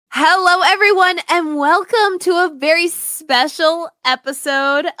Hello, everyone, and welcome to a very special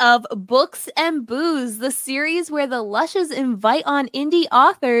episode of Books and Booze, the series where the Lushes invite on indie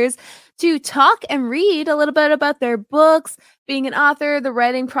authors to talk and read a little bit about their books, being an author, the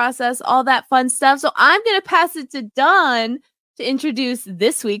writing process, all that fun stuff. So I'm going to pass it to Dawn to introduce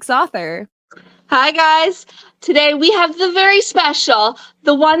this week's author. Hi, guys. Today we have the very special,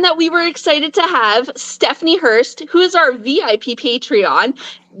 the one that we were excited to have, Stephanie Hurst, who is our VIP Patreon.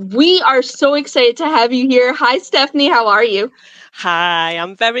 We are so excited to have you here. Hi, Stephanie. How are you? Hi,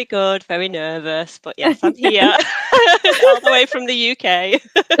 I'm very good, very nervous, but yes, I'm here all the way from the UK.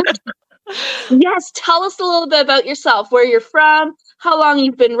 Yes, tell us a little bit about yourself, where you're from, how long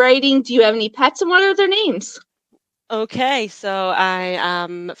you've been writing, do you have any pets, and what are their names? Okay, so I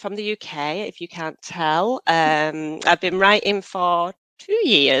am from the UK, if you can't tell. I've been writing for 2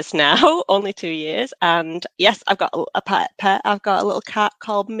 years now, only 2 years. And yes, I've got a pet. I've got a little cat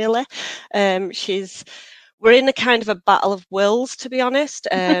called Millie. We're in a kind of a battle of wills, to be honest.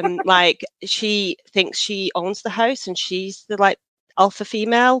 Like she thinks she owns the house and she's the alpha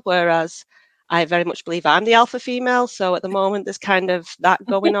female, whereas I very much believe I'm the alpha female. So at the moment, there's kind of that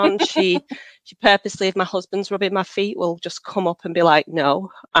going on. She purposely, if my husband's rubbing my feet, will just come up and be like, no,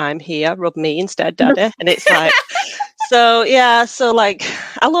 I'm here, rub me instead, daddy. And it's like, so yeah, so like,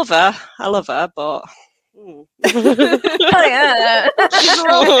 I love her, but Oh, yeah. She's a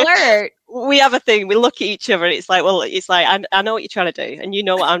little flirt. We have a thing, we look at each other and it's like, well, I know what you're trying to do and you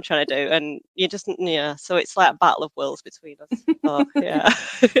know what I'm trying to do. And you just, yeah, so it's like a battle of wills between us. Oh, yeah.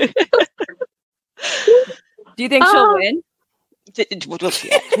 Do you think she'll win?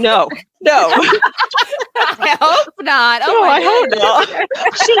 No. I hope not. Oh, I hope not.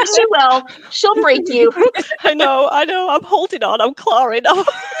 She will. She'll break you. I know. I'm holding on. I'm clawing on.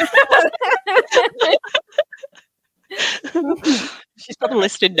 She's probably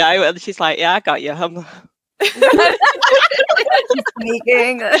listening now, and she's like, "Yeah, I got you." She's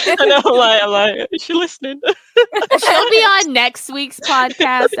sneaking. I know. I'm like, is she listening? She'll be on next week's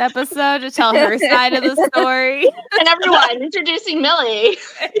podcast episode to tell her side of the story. And everyone, introducing Millie.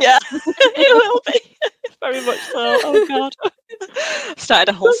 Yeah, it will be. Very much so. Oh, God. Started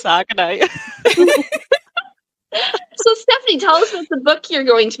a whole saga now. So, Stephanie, tell us about the book you're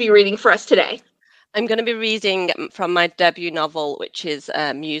going to be reading for us today. I'm going to be reading from my debut novel, which is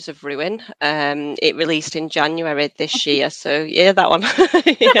Muse of Ruin. It released in January this year. So, yeah, that one.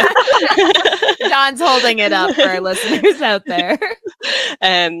 John's holding it up for our listeners out there.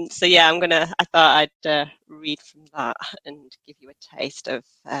 So, yeah, I thought I'd read from that and give you a taste of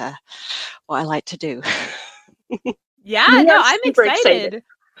what I like to do. Yeah, no, I'm excited.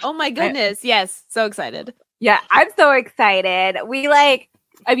 Oh, my goodness. Yes, so excited. Yeah, I'm so excited. I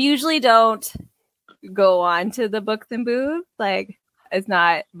usually don't go on to the Books and Booze, it's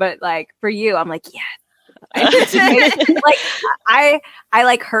not, but for you, I'm like, yeah. I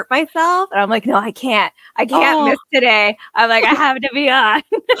hurt myself and I'm like, no, I can't miss today. I'm like, I have to be on.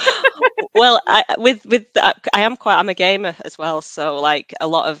 Well, I'm a gamer as well, so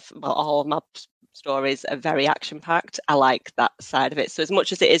all of my stories are very action packed. I like that side of it. So as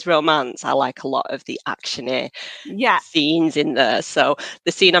much as it is romance, I like a lot of the actiony scenes in there. So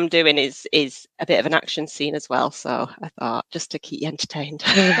the scene I'm doing is a bit of an action scene as well. So I thought just to keep you entertained.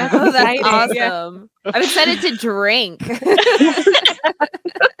 Oh, that's awesome. I'm excited to drink.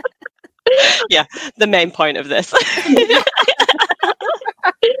 Yeah, the main point of this.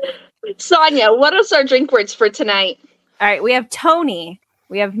 Sonia, what is our drink words for tonight? All right, we have Tony,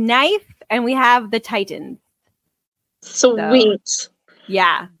 we have Knife, and we have the Titans. Sweet. So,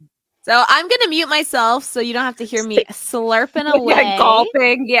 yeah. So I'm going to mute myself so you don't have to hear me slurping away. Yeah,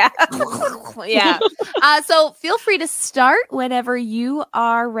 gulping, yeah. Yeah. So feel free to start whenever you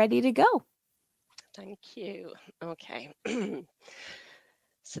are ready to go. Thank you. Okay.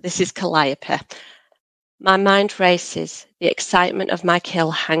 So this is Calliope. My mind races. The excitement of my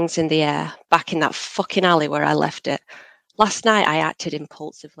kill hangs in the air, back in that fucking alley where I left it. Last night I acted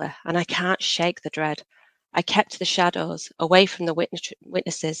impulsively, and I can't shake the dread. I kept the shadows, away from the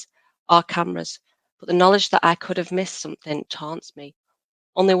witnesses or cameras, but the knowledge that I could have missed something taunts me.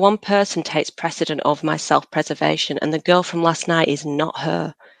 Only one person takes precedent over my self-preservation, and the girl from last night is not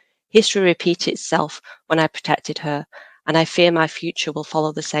her. History repeats itself when I protected her, and I fear my future will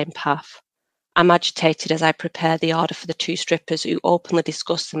follow the same path. I'm agitated as I prepare the order for the 2 strippers who openly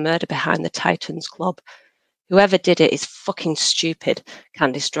discuss the murder behind the Titans Club. Whoever did it is fucking stupid,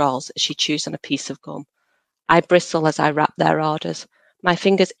 Candice drawls as she chews on a piece of gum. I bristle as I wrap their orders. My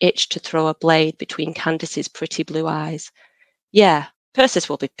fingers itch to throw a blade between Candice's pretty blue eyes. Yeah, Persis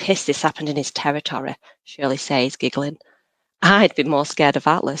will be pissed this happened in his territory, Shirley says, giggling. I'd be more scared of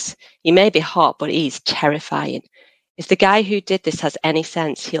Atlas. He may be hot, but he's terrifying. If the guy who did this has any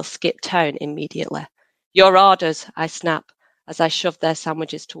sense, he'll skip town immediately. Your orders, I snap, as I shove their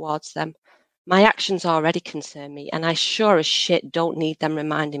sandwiches towards them. My actions already concern me, and I sure as shit don't need them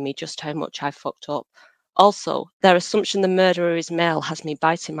reminding me just how much I fucked up. Also, their assumption the murderer is male has me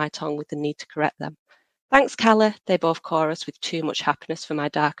biting my tongue with the need to correct them. Thanks, Callie, they both chorus with too much happiness for my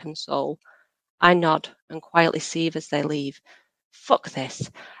darkened soul. I nod and quietly seethe as they leave. Fuck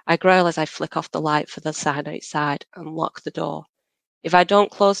this. I growl as I flick off the light for the sign outside and lock the door. If I don't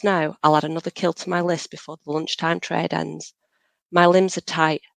close now, I'll add another kill to my list before the lunchtime trade ends. My limbs are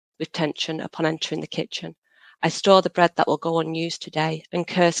tight with tension upon entering the kitchen. I store the bread that will go unused today and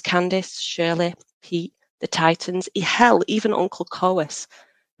curse Candice, Shirley, Pete, the Titans, hell, even Uncle Coas.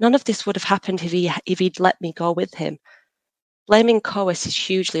 None of this would have happened if he'd let me go with him. Blaming Coas is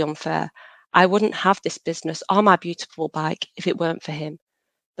hugely unfair. I wouldn't have this business or my beautiful bike if it weren't for him.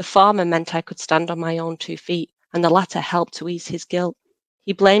 The former meant I could stand on my own 2 feet, and the latter helped to ease his guilt.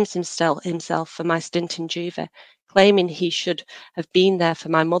 He blames himself for my stint in Juve, claiming he should have been there for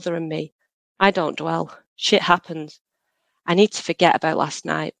my mother and me. I don't dwell. Shit happens. I need to forget about last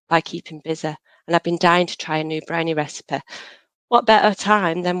night by keeping busy, and I've been dying to try a new brownie recipe. What better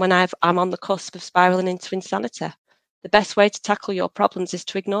time than when I'm on the cusp of spiraling into insanity? The best way to tackle your problems is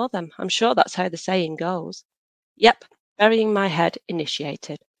to ignore them. I'm sure that's how the saying goes. Yep, burying my head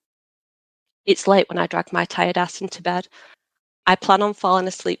initiated. It's late when I drag my tired ass into bed. I plan on falling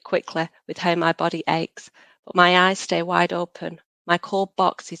asleep quickly with how my body aches, but my eyes stay wide open. My cold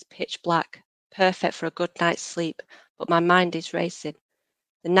box is pitch black, perfect for a good night's sleep, but my mind is racing.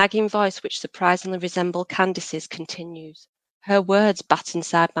 The nagging voice, which surprisingly resembles Candice's, continues. Her words bat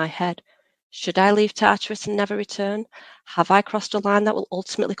inside my head. Should I leave Tartarus and never return? Have I crossed a line that will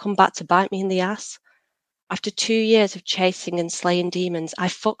ultimately come back to bite me in the ass? After 2 years of chasing and slaying demons, I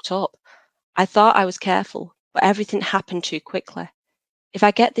fucked up. I thought I was careful, but everything happened too quickly. If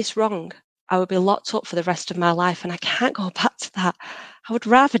I get this wrong, I will be locked up for the rest of my life, and I can't go back to that. I would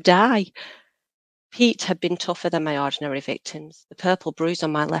rather die. Pete had been tougher than my ordinary victims. The purple bruise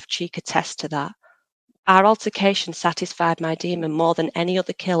on my left cheek attests to that. Our altercation satisfied my demon more than any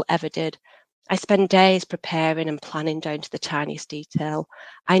other kill ever did. I spend days preparing and planning down to the tiniest detail.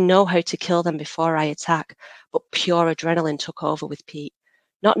 I know how to kill them before I attack, but pure adrenaline took over with Pete.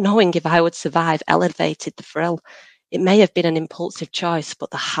 Not knowing if I would survive elevated the thrill. It may have been an impulsive choice,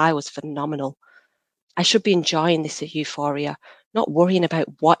 but the high was phenomenal. I should be enjoying this euphoria, not worrying about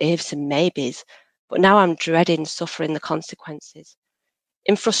what ifs and maybes, but now I'm dreading suffering the consequences.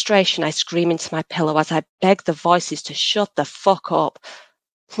 In frustration, I scream into my pillow as I beg the voices to shut the fuck up.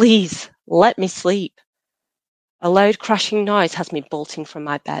 Please, let me sleep. A loud crashing noise has me bolting from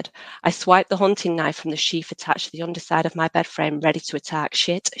my bed. I swipe the hunting knife from the sheath attached to the underside of my bed frame, ready to attack.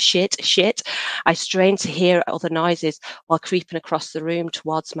 Shit, shit, shit. I strain to hear other noises while creeping across the room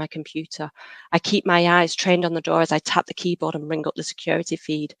towards my computer. I keep my eyes trained on the door as I tap the keyboard and bring up the security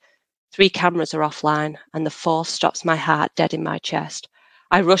feed. 3 cameras are offline, and the 4th stops my heart dead in my chest.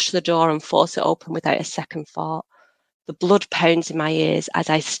 I rush to the door and force it open without a second thought. The blood pounds in my ears as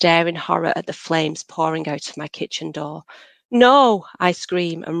I stare in horror at the flames pouring out of my kitchen door. No, I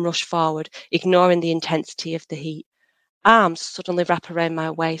scream and rush forward, ignoring the intensity of the heat. Arms suddenly wrap around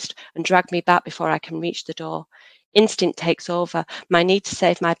my waist and drag me back before I can reach the door. Instinct takes over, my need to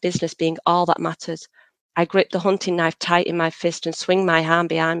save my business being all that matters. I grip the hunting knife tight in my fist and swing my hand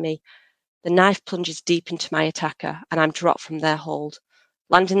behind me. The knife plunges deep into my attacker, and I'm dropped from their hold.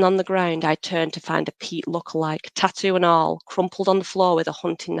 Landing on the ground, I turn to find a Pete look-alike, tattoo and all, crumpled on the floor with a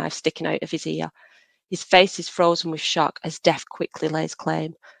hunting knife sticking out of his ear. His face is frozen with shock as death quickly lays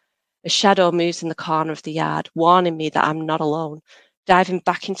claim. A shadow moves in the corner of the yard, warning me that I'm not alone. Diving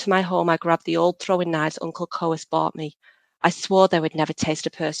back into my home, I grab the old throwing knives Uncle Coas bought me. I swore they would never taste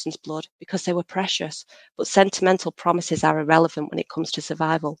a person's blood because they were precious, but sentimental promises are irrelevant when it comes to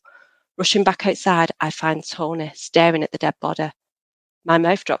survival. Rushing back outside, I find Tony staring at the dead body. My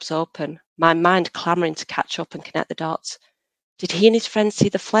mouth drops open, my mind clamouring to catch up and connect the dots. Did he and his friends see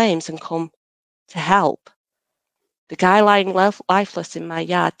the flames and come to help? The guy lying lifeless in my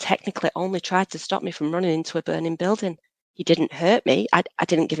yard technically only tried to stop me from running into a burning building. He didn't hurt me. I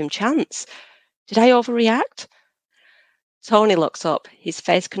didn't give him chance. Did I overreact? Tony looks up, his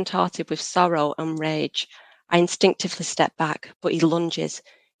face contorted with sorrow and rage. I instinctively step back, but he lunges.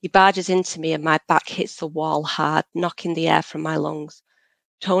 He barges into me and my back hits the wall hard, knocking the air from my lungs.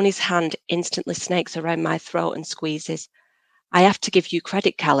 Tony's hand instantly snakes around my throat and squeezes. I have to give you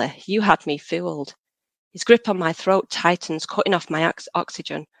credit, Callie. You had me fooled. His grip on my throat tightens, cutting off my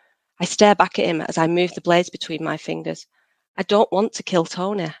oxygen. I stare back at him as I move the blades between my fingers. I don't want to kill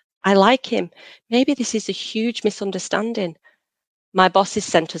Tony. I like him. Maybe this is a huge misunderstanding. My bosses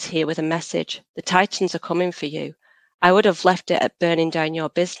sent us here with a message. The Titans are coming for you. I would have left it at burning down your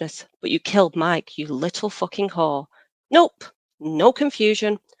business, but you killed Mike, you little fucking whore. Nope, no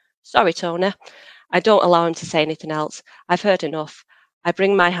confusion. Sorry, Tony. I don't allow him to say anything else. I've heard enough. I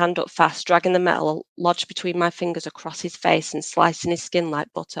bring my hand up fast, dragging the metal lodged between my fingers across his face and slicing his skin like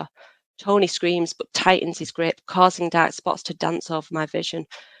butter. Tony screams, but tightens his grip, causing dark spots to dance over my vision.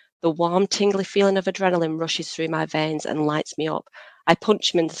 The warm, tingly feeling of adrenaline rushes through my veins and lights me up. I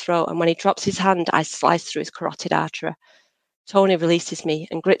punch him in the throat, and when he drops his hand, I slice through his carotid artery. Tony releases me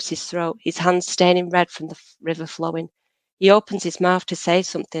and grips his throat, his hands staining red from the river flowing. He opens his mouth to say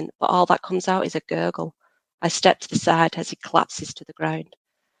something, but all that comes out is a gurgle. I step to the side as he collapses to the ground.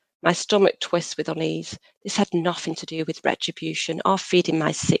 My stomach twists with unease. This had nothing to do with retribution or feeding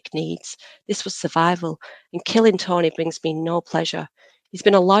my sick needs. This was survival, and killing Tony brings me no pleasure. He's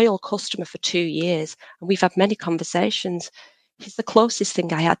been a loyal customer for 2 years, and we've had many conversations. He's the closest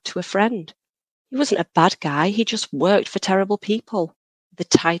thing I had to a friend. He wasn't a bad guy, he just worked for terrible people. The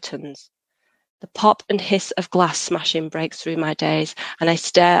Titans. The pop and hiss of glass smashing breaks through my days, and I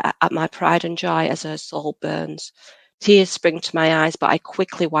stare at my pride and joy as her soul burns. Tears spring to my eyes, but I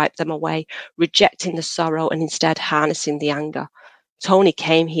quickly wipe them away, rejecting the sorrow and instead harnessing the anger. Tony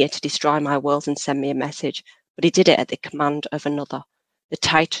came here to destroy my world and send me a message, but he did it at the command of another. The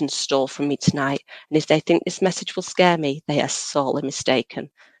Titans stole from me tonight, and if they think this message will scare me, they are sorely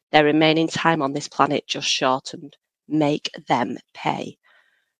mistaken. Their remaining time on this planet just shortened. Make them pay.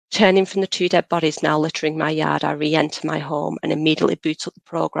 Turning from the 2 dead bodies now littering my yard, I re-enter my home and immediately boot up the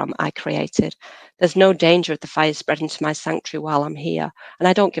program I created. There's no danger of the fire spreading to my sanctuary while I'm here, and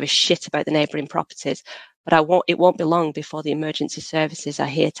I don't give a shit about the neighbouring properties, but it won't be long before the emergency services are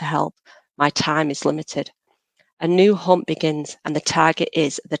here to help. My time is limited. A new hunt begins, and the target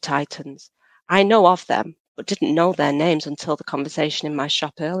is the Titans. I know of them, but didn't know their names until the conversation in my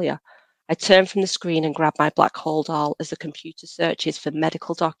shop earlier. I turn from the screen and grab my black hole doll as the computer searches for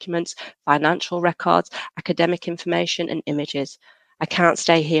medical documents, financial records, academic information, and images. I can't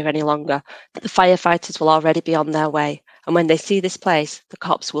stay here any longer. The firefighters will already be on their way, and when they see this place, the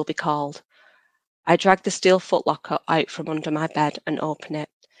cops will be called. I drag the steel footlocker out from under my bed and open it.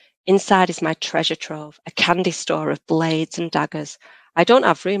 Inside is my treasure trove, a candy store of blades and daggers. I don't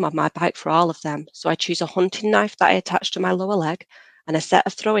have room on my bike for all of them, so I choose a hunting knife that I attach to my lower leg and a set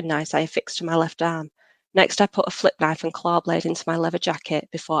of throwing knives I affix to my left arm. Next, I put a flip knife and claw blade into my leather jacket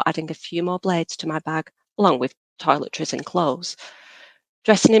before adding a few more blades to my bag, along with toiletries and clothes.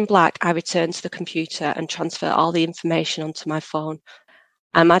 Dressing in black, I return to the computer and transfer all the information onto my phone.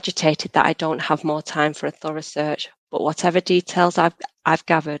 I'm agitated that I don't have more time for a thorough search, but whatever details I've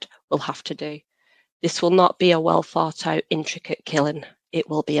gathered will have to do. This will not be a well thought out, intricate killing. It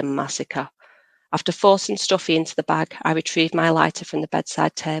will be a massacre. After forcing Stuffy into the bag, I retrieve my lighter from the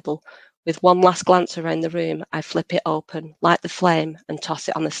bedside table. With one last glance around the room, I flip it open, light the flame, and toss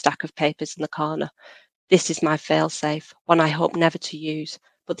it on the stack of papers in the corner. This is my failsafe, one I hope never to use,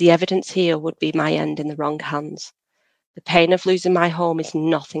 but the evidence here would be my end in the wrong hands. The pain of losing my home is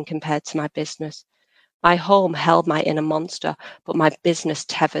nothing compared to my business. My home held my inner monster, but my business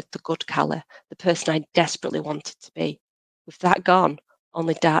tethered the good Callie, the person I desperately wanted to be. With that gone,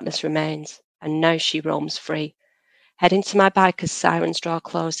 only darkness remains, and now she roams free. Heading to my bike as sirens draw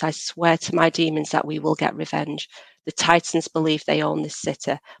close, I swear to my demons that we will get revenge. The Titans believe they own this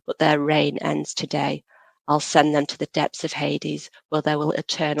city, but their reign ends today. I'll send them to the depths of Hades, where they will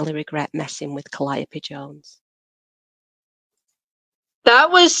eternally regret messing with Calliope Jones.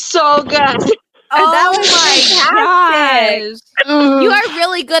 That was so good. That was fantastic. You are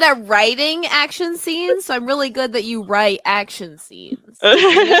really good at writing action scenes, so I'm really good that you write action scenes. I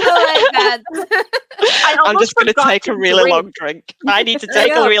like that. I'm just going to take a really long drink. I need to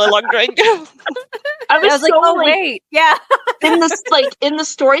take a really long drink. I was like, oh wait, yeah. in the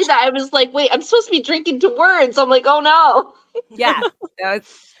story that I was like, wait, I'm supposed to be drinking to words. I'm like, oh no. Yeah.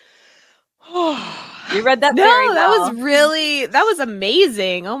 You read that very well. That was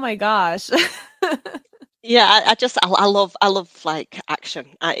amazing. Oh my gosh. Yeah, I love like action.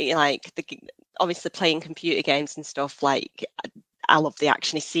 I like obviously playing computer games and stuff. Like I love the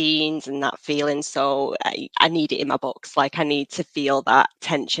actiony scenes and that feeling. So I need it in my books. Like I need to feel that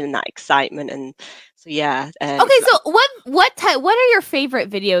tension and that excitement. And so yeah. Okay, so what are your favorite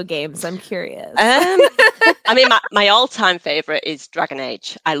video games? I'm curious. I mean, my all-time favorite is Dragon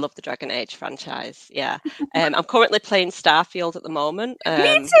Age. I love the Dragon Age franchise. Yeah, I'm currently playing Starfield at the moment.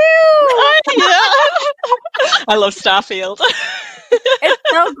 Me too. Yeah, I love Starfield. It's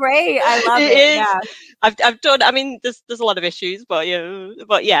so great. I love it. Is. Yeah. I've done. I mean, there's a lot of issues, but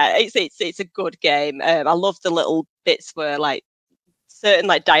yeah, it's a good game. I love the little bits where like certain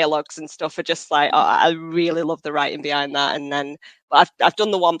like dialogues and stuff are just like, oh, I really love the writing behind that. And then I've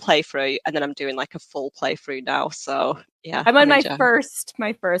done the one playthrough, and then I'm doing like a full playthrough now. So yeah, I'm on my first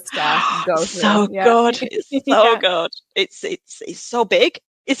go through. So Yeah. good. It's so good. It's so big.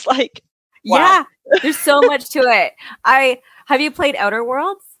 It's like wow. Yeah, there's so much to it. Have you played Outer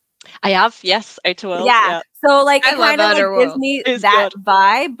Worlds? I have, yes, Outer Worlds. Yeah. So like I it love kind of Outer like gives Worlds. me It's that good.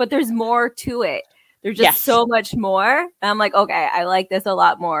 vibe, but there's more to it. There's just Yes. so much more. And I'm like, okay, I like this a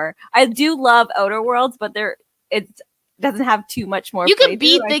lot more. I do love Outer Worlds, but it doesn't have too much more. You can playthrough,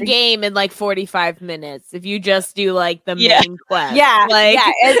 beat I the think. game in like 45 minutes if you just do like the Yeah. main quest. Yeah, like,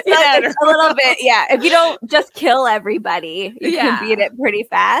 yeah, it's yeah. a little bit. Yeah, if you don't just kill everybody, you Yeah. can beat it pretty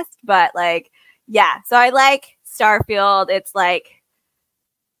fast. But like, yeah. So I like Starfield. It's like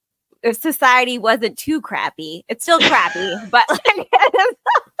if society wasn't too crappy, it's still crappy, but like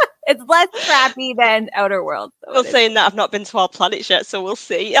it's less crappy than Outer Worlds. So Still saying that I've not been to our planets yet, so we'll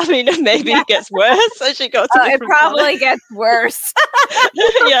see. I mean, maybe it gets worse as you go to it different probably gets worse.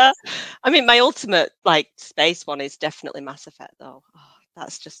 yeah. I mean, my ultimate like space one is definitely Mass Effect, though. Oh,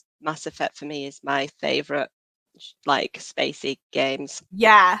 that's just Mass Effect for me is my favorite like spacey games.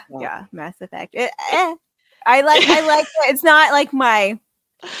 Yeah, Mass Effect. I like it. It's not like my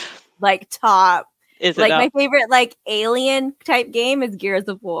like top. Is it Like not? my favorite like alien type game is Gears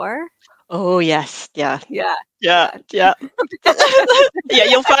of War. Oh yes, yeah. Yeah. Yeah. Yeah,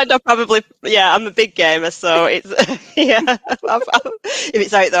 you'll find I'm a big gamer, so it's if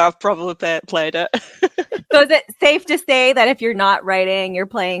it's out there, I've probably played it. So is it safe to say that if you're not writing, you're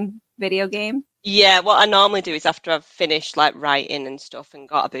playing video games? Yeah, what I normally do is after I've finished like writing and stuff and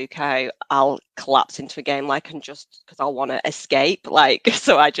got a book out, I'll collapse into a game like and just because I want to escape, like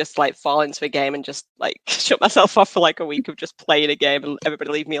so I just like fall into a game and just like shut myself off for like a week of just playing a game and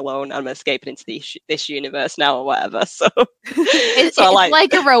everybody leave me alone. I'm escaping into this universe now or whatever. So It's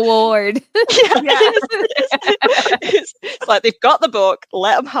like a reward. It's like they've got the book,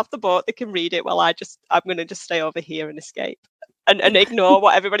 let them have the book, they can read it while I'm going to just stay over here and escape. And ignore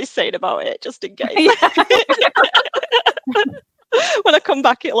what everybody's saying about it, just in case. When I come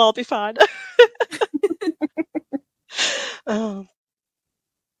back, it'll all be fine. Oh.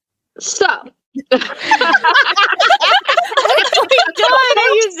 So, Dawn, are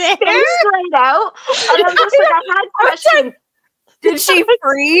you there? straight out, and I'm just like, I had questions. Did she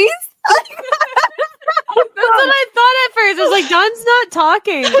freeze? That's what I thought at first. I was like, Dawn's not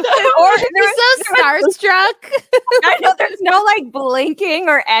talking. Or she's so starstruck. I know there's no like blinking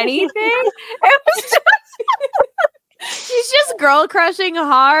or anything. It was just She's just girl crushing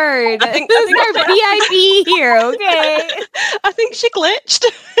hard. I think This is our VIP here, okay? I think she glitched.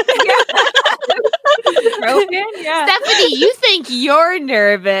 broken. Yeah. Stephanie, you think you're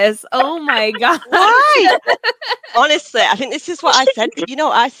nervous. Oh my god. Why? Honestly, I think this is what I said. You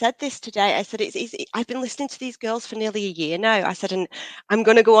know, I said this today. I said it's easy. I've been listening to these girls for nearly a year now. I said, and I'm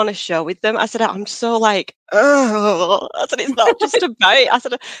going to go on a show with them. I said, I'm so like, oh. I said, it's not just about. I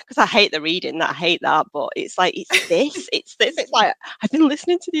said, because I hate the reading. I hate that. But it's like, it's this. It's like, I've been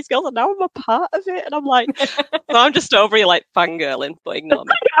listening to these girls and now I'm a part of it. And I'm like, so I'm just over here like fangirling, but ignore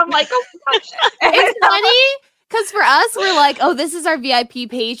me. I'm like, oh my gosh. It's funny because for us, we're like, oh, this is our VIP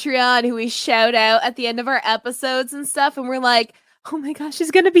Patreon who we shout out at the end of our episodes and stuff. And we're like, oh my gosh,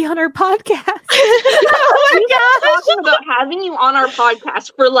 she's going to be on our podcast. Oh We've been talking about having you on our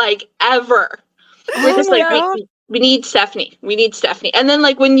podcast for like ever. We're just like, we need Stephanie. We need Stephanie. And then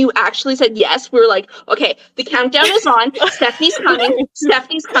like when you actually said yes, we were like, okay, the countdown is on. Stephanie's coming.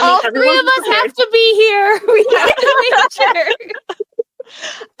 Stephanie's coming. All three of us have to be here. We have to make sure.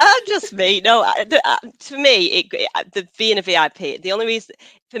 Just me. No, to me, being a VIP, the only reason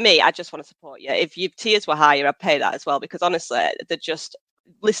for me, I just want to support you. If your tiers were higher, I'd pay that as well because honestly, they're just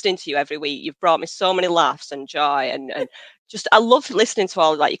listening to you every week. You've brought me so many laughs and joy, and just I love listening to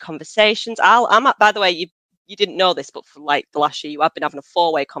all like your conversations. I'm by the way, you didn't know this, but for like the last year, you have been having a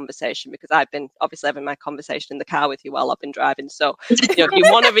 4-way conversation because I've been obviously having my conversation in the car with you while I've been driving. So, you know, if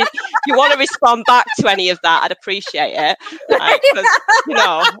you want to respond back to any of that, I'd appreciate it. Like, 'cause, you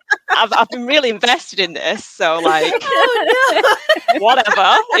know, I've been really invested in this, so like,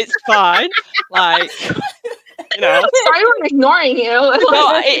 whatever, it's fine. Like, Sorry, we're ignoring you.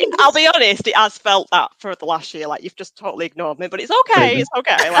 No, I'll be honest, it has felt that for the last year. Like, you've just totally ignored me, but it's okay. It's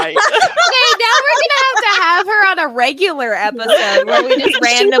okay. Like, Okay, now we're gonna have her on a regular episode where we just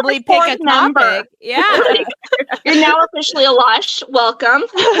randomly pick a topic. Member. Yeah. You're now officially a lush. Welcome.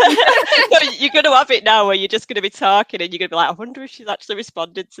 No, you're going to have it now where you're just going to be talking and you're going to be like, I wonder if she's actually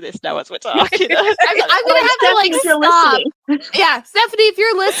responded to this now as we're talking. I'm gonna have to like stop. Yeah, Stephanie, if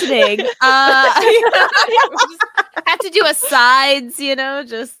you're listening, have to do a sides,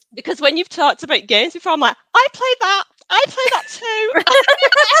 just because when you've talked about games before, I'm like, I played that too.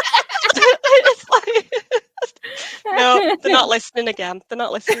 It's like, no, they're not listening again. Okay.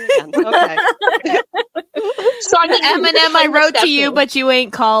 Sonia, Eminem, I wrote to you, but you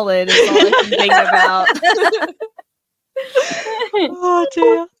ain't calling. Is all I can think about. Oh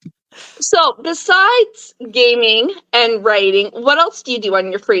dear. So, besides gaming and writing, what else do you do on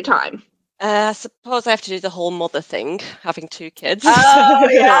your free time? I suppose I have to do the whole mother thing, having 2 kids. Oh,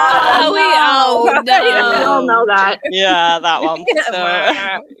 yeah. Oh, no. We all know that. Yeah, that one. So,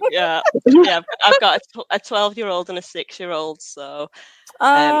 yeah. I've got a 12-year-old and a 6-year-old. So,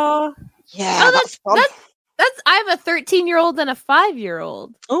 yeah, that's fun. I have a 13-year-old and a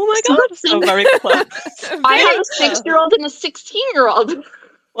 5-year-old. Oh my god, so very close. I have a 6-year-old and a 16-year-old.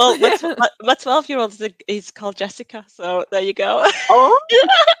 Well, my 12-year-old is called Jessica, so there you go. Oh,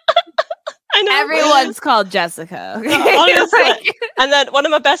 I know. Everyone's called Jessica. Okay? Honestly. And then one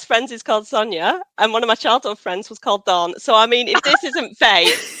of my best friends is called Sonia, and one of my childhood friends was called Dawn. So I mean, if this isn't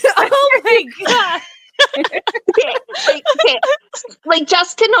fate, Oh my god. okay. Like,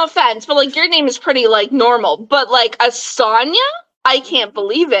 Jessica, no offense, but like your name is pretty like normal. But like a Sonia, I can't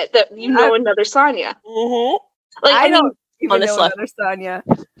believe it that you know another Sonia. mm-hmm. Like I don't even honestly. know another Sonia.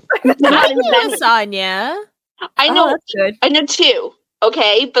 I know Sonia. I know, that's good. I know 2.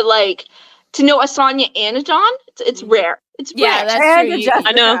 Okay, but like to know a Sonia and a Dawn, it's rare. It's Yeah, rare. that's And true. a Jessica.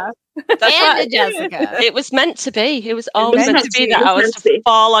 I know. That's And right. a Jessica. It was meant to be. It was always meant to be that It was I was meant to to be.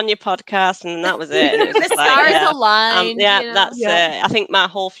 fall on your podcast, and that was it. And it was The just like, stars yeah. aligned. That's Yeah. it. I think my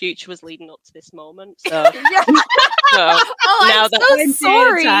whole future was leading up to this moment. So, Yeah. Oh, now I'm that- so One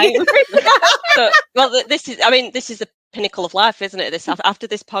sorry. day at a time. so, well, this is the pinnacle of life, isn't it? This after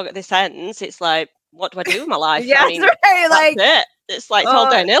this ends, it's like, what do I do with my life? Yeah, I mean, that's right. Like, that's it. It's like it's all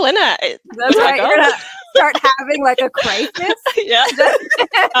downhill, isn't it? that's oh my right. You're God. gonna start having like a crisis. Yeah,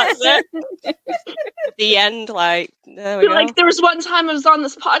 that's it. The end. Like, there we go. Like there was one time I was on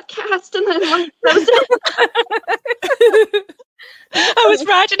this podcast, and then like, that was it. I was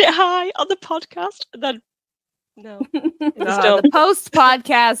riding it high on the podcast, and then no, it was done. The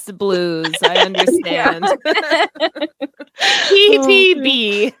post-podcast blues. I understand.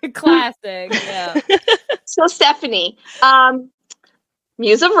 PPB. Classic. Yeah. So Stephanie,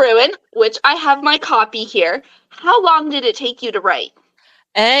 Muse of Ruin, which I have my copy here. How long did it take you to write?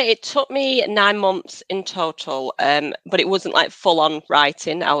 It took me 9 months in total, but it wasn't like full-on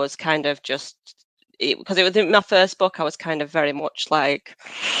writing. I was kind of just because it was in my first book. I was kind of very much like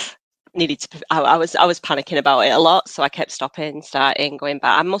needed to. I was panicking about it a lot, so I kept stopping, starting, going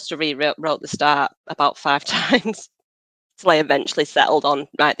back. I must have rewrote the start about 5 times till I eventually settled on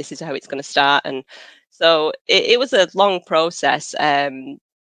right. This is how it's going to start, and so it was a long process.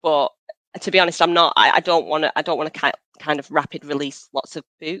 But to be honest, I don't want to kind of rapid release lots of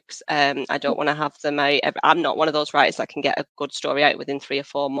books. I don't want to have them out. I'm not one of those writers that can get a good story out within 3 or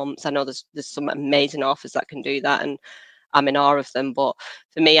 4 months. I know there's some amazing authors that can do that, and I'm in awe of them. But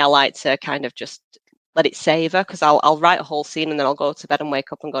for me, I like to kind of just let it savor, because I'll write a whole scene and then I'll go to bed and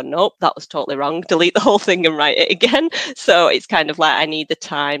wake up and go, nope, that was totally wrong. Delete the whole thing and write it again. So it's kind of like I need the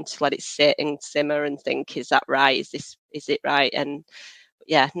time to let it sit and simmer and think, is that right? Is it right? And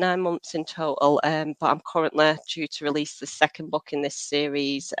yeah, 9 months in total. But I'm currently due to release the second book in this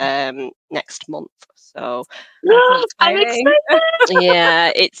series next month. So I'm excited.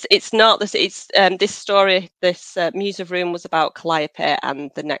 yeah, it's not this. It's this story. This Muse of Ruin was about Calliope,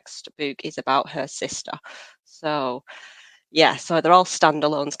 and the next book is about her sister. So yeah, so they're all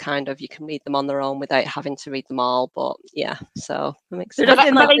standalones, kind of. You can read them on their own without having to read them all. But yeah, so I'm They're excited. just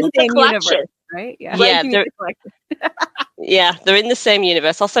in like But I the need the same collection. universe, right? Yeah. Yeah, Like, you need the collection. Yeah, they're in the same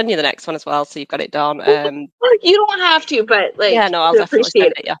universe. I'll send you the next one as well, so you've got it down. You don't have to, but like, Yeah, no, I'll I definitely appreciate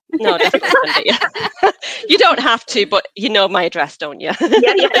send it. Yeah, no, definitely send it. Yeah, you don't have to, but you know my address, don't you?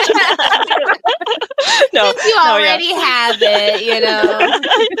 Yeah. No, Since you no, yeah. already have it,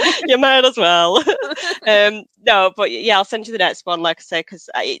 You might as well. No, but yeah, I'll send you the next one, like I say, because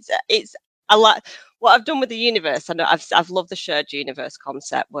it's a lot. what I've done with the universe, I know I've loved the shared universe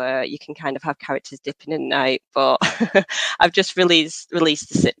concept where you can kind of have characters dipping in and out, but I've just released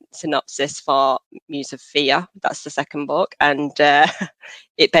the synopsis for Muse of Fear. That's the second book, and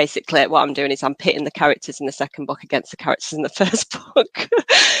it basically, what I'm doing is I'm pitting the characters in the second book against the characters in the first book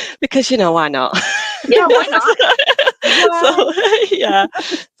because why not? Yeah, why not? So yeah,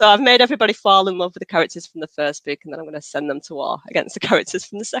 so I've made everybody fall in love with the characters from the first book, and then I'm going to send them to war against the characters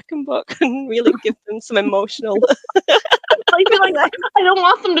from the second book and really give them some emotional. I feel like I don't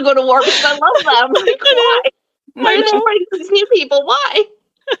want them to go to war because I love them. Like, why? Why are they fighting these new people? Why?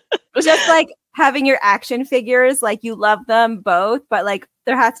 Just like having your action figures, like you love them both, but like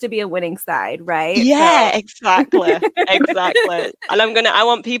there has to be a winning side, right? Yeah, exactly. Exactly. And I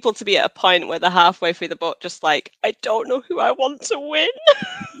want people to be at a point where they're halfway through the book just like, I don't know who I want to win.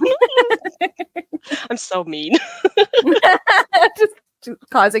 I'm so mean. just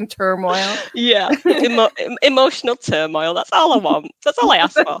causing turmoil. Yeah. Emotional turmoil. That's all I want. That's all I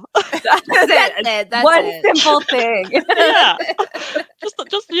ask for. That's it. That's one simple thing. Yeah. Just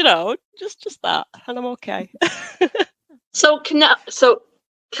that. And I'm okay. I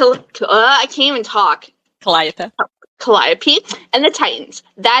can't even talk. Calliope and the Titans.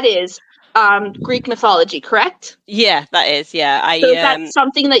 That is Greek mythology, correct? Yeah, that is. Yeah. So is that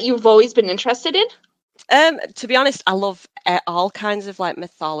something that you've always been interested in? To be honest, I love all kinds of like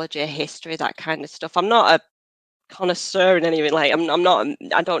mythology, history, that kind of stuff. I'm not a connoisseur in anything. Like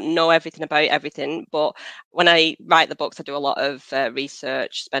I don't know everything about everything, but when I write the books, I do a lot of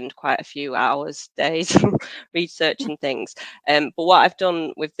research, spend quite a few hours, days researching things. But what I've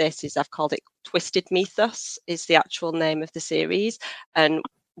done with this is I've called it Twisted Mythos, is the actual name of the series. And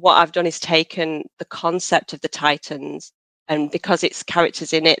what I've done is taken the concept of the Titans, and because it's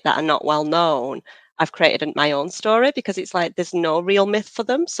characters in it that are not well known, I've created my own story, because it's like there's no real myth for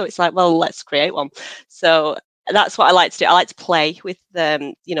them. So it's like, well, let's create one. So that's what I like to do. I like to play with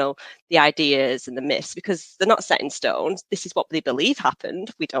them, the ideas and the myths, because they're not set in stone. This is what they believe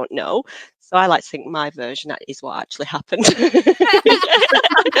happened. We don't know. So I like to think my version is what actually happened. That's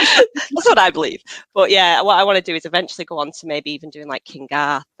what I believe. But yeah, what I want to do is eventually go on to maybe even doing like King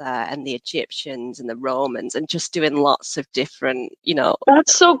Arthur and the Egyptians and the Romans, and just doing lots of different,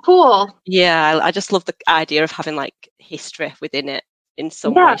 That's so cool. Yeah, I just love the idea of having like history within it in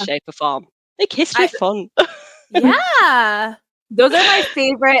some way, shape or form. Make history fun. Yeah. Those are my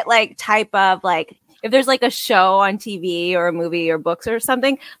favorite like type of like, if there's like a show on TV or a movie or books or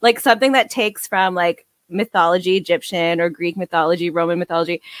something, like something that takes from like mythology, Egyptian or Greek mythology, Roman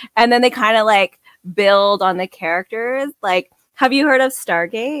mythology, and then they kind of like build on the characters. Like, have you heard of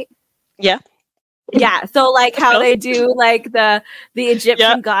Stargate? Yeah. Yeah. So like how they do like the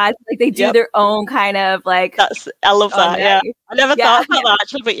Egyptian gods, like they do their own kind of like. I love that. Yeah. I never thought about that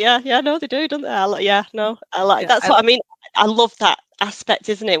actually, but no, they do, don't they? I like that's what I mean. I love that aspect,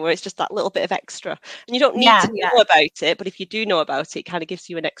 isn't it? Where it's just that little bit of extra, and you don't need to know about it, but if you do know about it, it kind of gives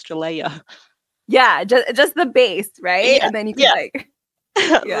you an extra layer. Yeah, just the base, right? Yeah. And then you can like.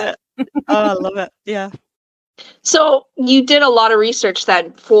 Oh, I love it. Yeah. So you did a lot of research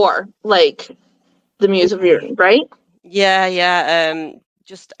then for like the Muse of Fear, right? Yeah.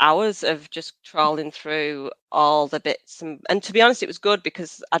 Just hours of just trawling through all the bits, and to be honest, it was good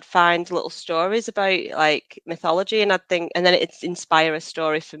because I'd find little stories about like mythology, and then it's inspire a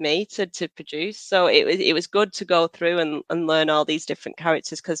story for me to produce. So it was good to go through and learn all these different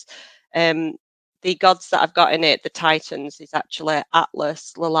characters, because the gods that I've got in it, the Titans, is actually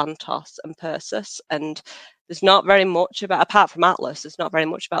Atlas, Lelantos, and Perseus, and there's not very much apart from Atlas, there's not very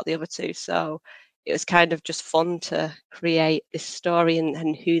much about the other two. So it was kind of just fun to create this story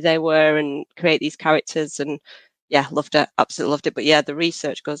and who they were and create these characters. And yeah, loved it. Absolutely loved it. But yeah, the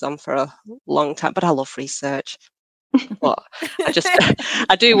research goes on for a long time, but I love research. But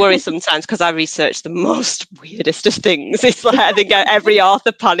I do worry sometimes, because I research the most weirdest of things. It's like, I think every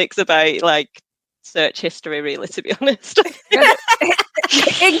author panics about like search history, really, to be honest.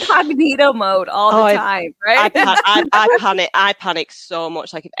 Incognito mode all the time, right? I panic so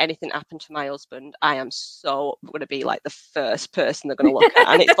much. Like, if anything happened to my husband, I am so going to be like the first person they're going to look at,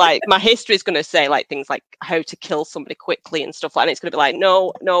 and it's like my history is going to say like things like how to kill somebody quickly and stuff like that. And it's going to be like,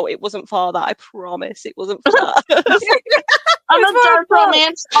 no, it wasn't for that. I promise, it wasn't for that. I'm a dark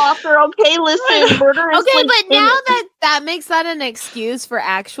romance author. Okay, listen, murder is okay, but now that makes that an excuse for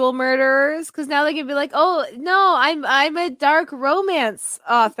actual murderers, because now they can be like, oh no, I'm a dark romance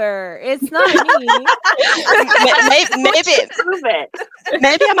author. It's not me.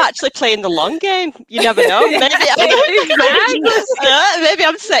 Maybe I'm actually playing the long game. You never know. Maybe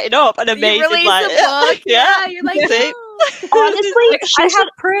I'm setting up an amazing you release a book. Yeah, you're like, see? Honestly, I have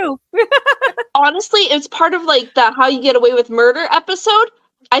proof. honestly, it's part of like the How You Get Away with Murder episode.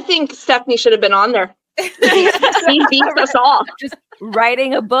 I think Stephanie should have been on there. She beats us all. Just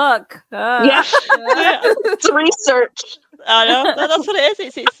writing a book. Yeah. It's research. I know. That's what it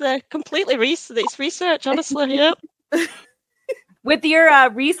is. It's completely it's research, honestly. Yep. With your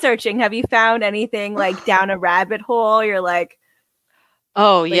researching, have you found anything like down a rabbit hole? You're like,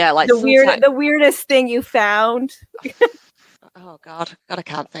 oh yeah, like the weirdest thing you found. Oh God, I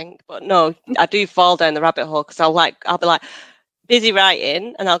can't think. But no, I do fall down the rabbit hole because I'll be like busy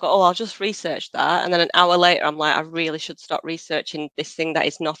writing, and I'll go, oh, I'll just research that, and then an hour later, I'm like, I really should stop researching this thing that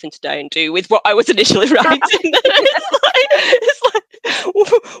is nothing to do with what I was initially writing. it's like,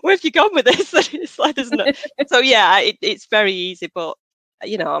 where have you gone with this? It's like, there's no. So yeah, it's very easy, but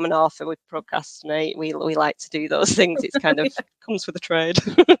you know, I'm an author. We procrastinate. We like to do those things. It's kind of comes with the trade.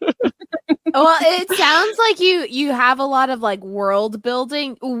 Well, it sounds like you have a lot of like world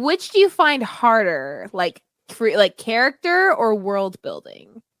building. Which do you find harder, like character or world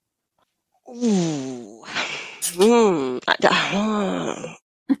building? Ooh.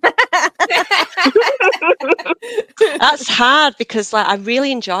 That's hard because like I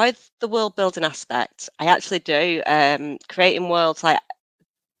really enjoy the world building aspect. I actually do. Creating worlds like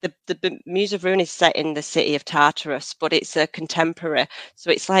the Muse of Ruin is set in the city of Tartarus, but it's a contemporary,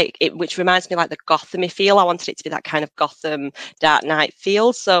 so it's like which reminds me like the Gotham-y feel. I wanted it to be that kind of Gotham Dark Knight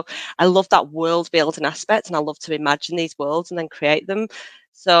feel. So I love that world building aspect, and I love to imagine these worlds and then create them.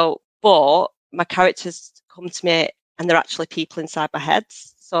 So, but my characters come to me and they're actually people inside my head.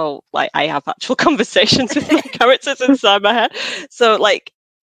 So like I have actual conversations with my characters inside my head. So like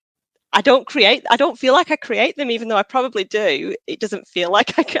I don't feel like I create them, even though I probably do. It doesn't feel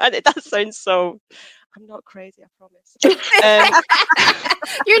like I can. That sounds so. I'm not crazy, I promise.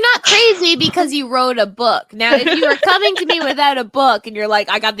 You're not crazy because you wrote a book. Now, if you were coming to me without a book and you're like,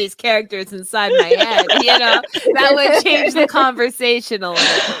 I got these characters inside my head, you know, that would change the conversation a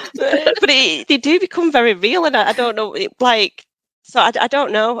little. But they do become very real, and I don't know, so I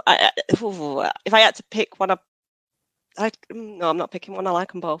don't know. If I had to pick one, no, I'm not picking one. I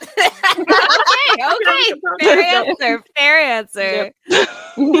like them both. Okay. Fair answer. Yep.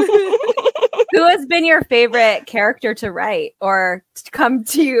 Who has been your favorite character to write or to come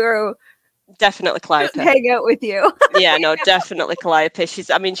to you? Definitely Calliope. Hang out with you. Yeah, no, definitely Calliope. She's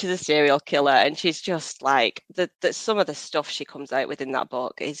a serial killer, and she's just like some of the stuff she comes out with in that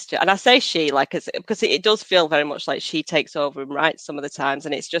book is just, and I say she like because it does feel very much like she takes over and writes some of the times,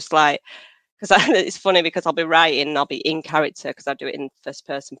 and it's just like. Because it's funny because I'll be writing and I'll be in character because I do it in first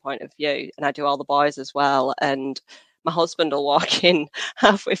person point of view, and I do all the boys as well. And my husband will walk in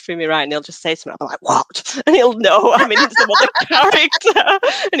halfway through me writing, he'll just say something, I'll be like, what? And he'll know I'm in some other character.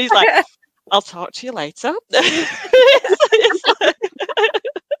 And he's like, I'll talk to you later.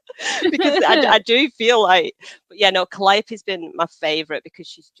 Because I do feel like, but yeah, no, Calliope's been my favourite because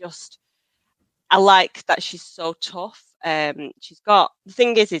she's just, I like that she's so tough. She's got, the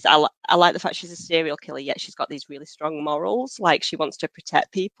thing is I like the fact she's a serial killer, yet she's got these really strong morals. Like she wants to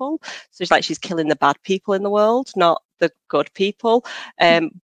protect people, so she's killing the bad people in the world, not the good people.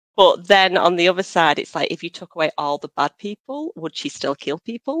 But then on the other side, it's like, if you took away all the bad people, would she still kill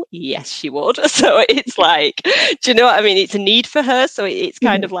people? Yes, she would. So it's like, do you know what I mean? It's a need for her. So it's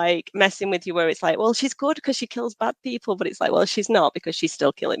kind of like messing with you where it's like, well, she's good because she kills bad people. But it's like, well, she's not because she's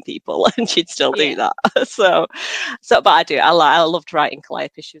still killing people and she'd still do that. So, but I do. I loved writing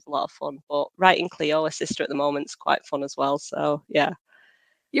Calliope. She was a lot of fun. But writing Cleo, a sister at the moment, is quite fun as well. So, yeah.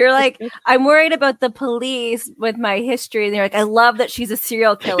 You're like, I'm worried about the police with my history. And you're like, I love that she's a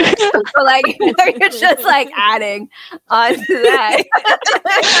serial killer. So like, you're just like adding on to that.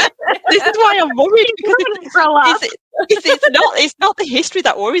 This is why I'm worried because it's not the history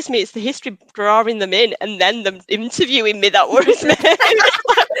that worries me. It's the history drawing them in and then them interviewing me that worries me.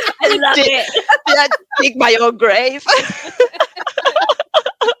 I love it. I dig my own grave.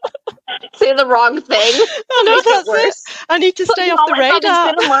 Say the wrong thing. I know, that's it. I need to stay off the radar.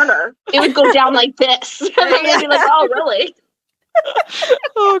 It's been a murder. It would go down like this. And then they'd be like, oh, really?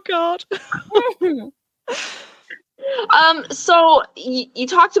 Oh, God. So you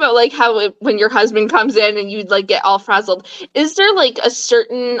talked about like how when your husband comes in and you'd like get all frazzled. Is there like a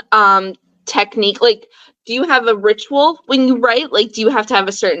certain technique? Like, do you have a ritual when you write? Like, do you have to have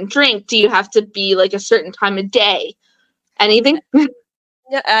a certain drink? Do you have to be like a certain time of day? Anything?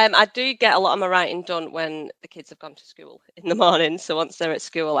 Yeah, I do get a lot of my writing done when the kids have gone to school in the morning. So once they're at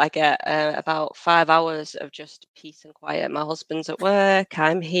school, I get about 5 hours of just peace and quiet. My husband's at work.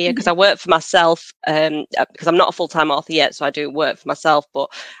 I'm here because I work for myself because I'm not a full-time author yet. So I do work for myself, but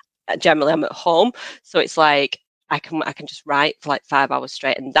generally I'm at home. So it's like I can just write for like 5 hours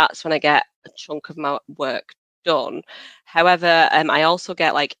straight, and that's when I get a chunk of my work done. However, I also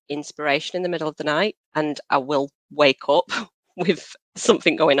get like inspiration in the middle of the night, and I will wake up with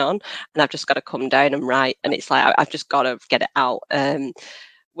something going on, and I've just got to come down and write, and it's like I've just got to get it out.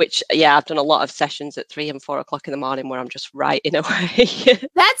 Which, yeah, I've done a lot of sessions at 3 and 4 o'clock in the morning where I'm just writing away.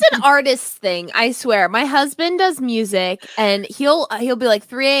 That's an artist's thing, I swear. My husband does music, and he'll be like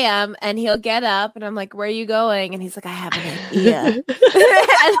 3 a.m. and he'll get up, and I'm like, "Where are you going?" And he's like, "I have an idea." And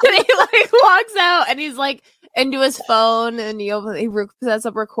then he like walks out, and he's like into his phone, and he sets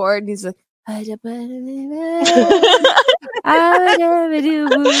up record, and he's like, you know, and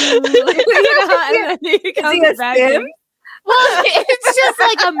then he comes back in. Well, it's just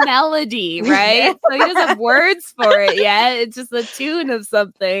like a melody, right? So he doesn't have words for it yet. It's just a tune of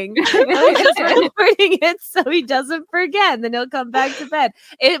something. And he's just recording it so he doesn't forget. And then he'll come back to bed.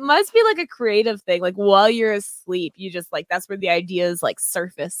 It must be like a creative thing. Like while you're asleep, you just like, that's where the ideas like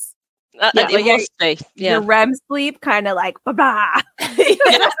surface. It must be. Yeah. Your REM sleep kind of like blah. It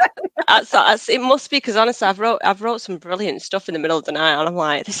must be, because honestly, I've wrote some brilliant stuff in the middle of the night, and I'm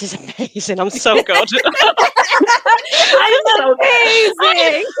like, this is amazing. I'm so good. I'm so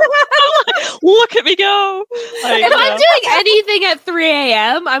amazing. Look at me go. Like, if I'm doing anything at 3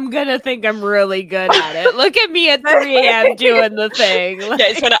 a.m., I'm gonna think I'm really good at it. Look at me at 3 a.m. doing the thing. Like, yeah,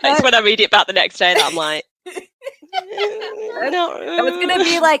 it's when I read it back the next day that I'm like, no. It's gonna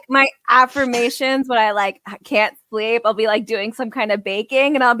be like my affirmations when I like can't sleep. I'll be like doing some kind of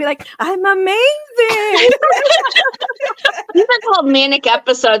baking, and I'll be like, "I'm amazing." These are called manic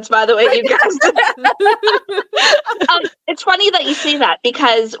episodes, by the way, you guys. It's funny that you say that,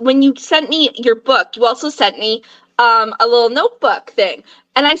 because when you sent me your book, you also sent me a little notebook thing,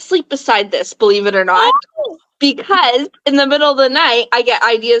 and I sleep beside this, believe it or not. Oh. Because in the middle of the night, I get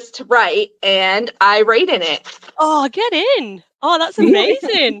ideas to write, and I write in it. Oh, get in. Oh, that's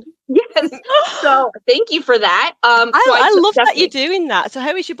amazing. Yes. So thank you for that. I love that you're doing that. So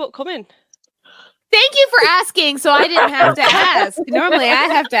how is your book coming? Thank you for asking. So I didn't have to ask. Normally, I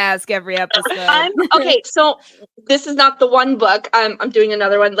have to ask every episode. Okay, so this is not the one book. I'm doing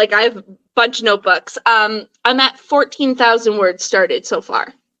another one. Like, I have a bunch of notebooks. I'm at 14,000 words started so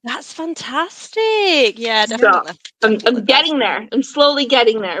far. That's fantastic. Yeah, definitely. So, I'm getting there. I'm slowly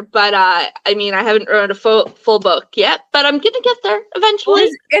getting there. But I mean, I haven't wrote a full book yet, but I'm gonna get there eventually. Well,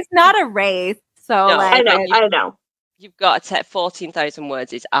 it's not a race, so no, like, I know. You've got to take 14,000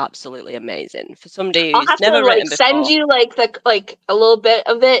 words is absolutely amazing for somebody I'll who's have never to written before. Send you like a little bit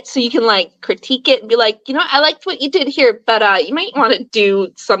of it so you can like critique it and be like, you know, I liked what you did here, but you might want to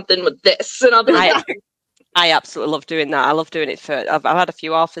do something with this. And I'll be like, I absolutely love doing that. I love doing it I've had a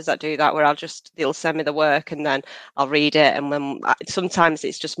few authors that do that, where they'll send me the work and then I'll read it. And when sometimes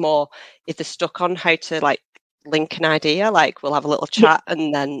it's just more if they're stuck on how to like link an idea, like we'll have a little chat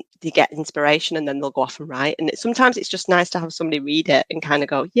and then they get inspiration and then they'll go off and write. And sometimes it's just nice to have somebody read it and kind of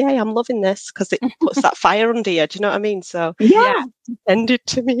go, yay, I'm loving this, because it puts that fire under you. Do you know what I mean? So yeah. Send it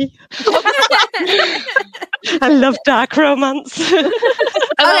to me. I love dark romance.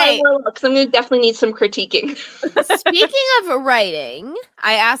 Okay, because I'm going to definitely need some critiquing. Speaking of writing,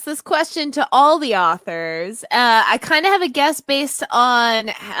 I asked this question to all the authors. I kind of have a guess based on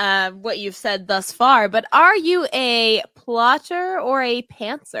what you've said thus far, but are you a plotter or a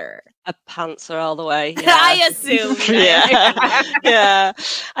pantser? A pantser all the way. Yeah. I assume. Yeah.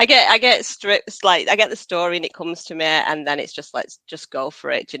 I get strips, like I get the story and it comes to me, and then it's just let's just go for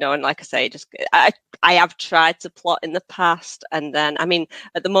it, you know. And like I say, I have tried to plot in the past, and then I mean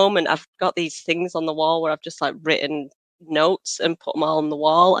at the moment I've got these things on the wall where I've just like written notes and put them all on the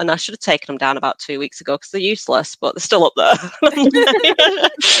wall, and I should have taken them down about 2 weeks ago because they're useless, but they're still up there.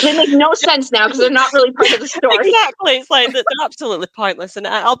 They make no sense now because they're not really part of the story. Exactly, it's like they're absolutely pointless. And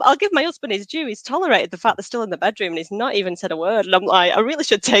I'll give my husband his due. He's tolerated the fact they're still in the bedroom, and he's not even said a word. And I'm like, I really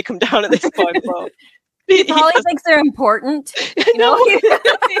should take them down at this point, but he probably thinks they're important. You know, he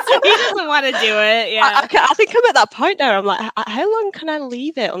doesn't want to do it. Yeah, I think I'm at that point now. I'm like, how long can I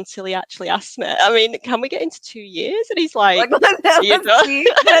leave it until he actually asks me? I mean, can we get into 2 years? And he's like,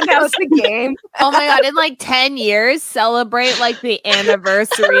 that was the game. Oh my god! In like 10 years, celebrate like the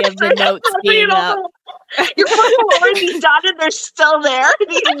anniversary of the notes being up. Your book will already done and they're still there.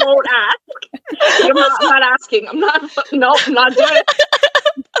 And you won't ask. I'm not asking. I'm not doing it.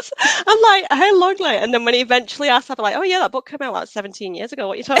 I'm like, how long? Like, and then when he eventually asks, I'll be like, oh yeah, that book came out like 17 years ago.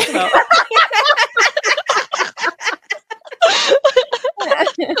 What are you talking about?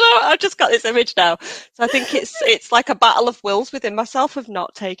 I've just got this image now, so I think it's like a battle of wills within myself of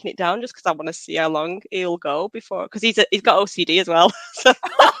not taking it down, just because I want to see how long he'll go before, because he's got OCD as well. So.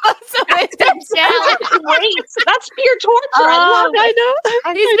 Great. That's peer torture. I love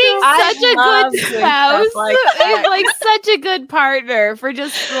it. He's being such a good spouse, like and like such a good partner for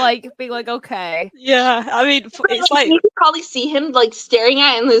just like being like, okay. Yeah, I mean, it's like you could probably see him like staring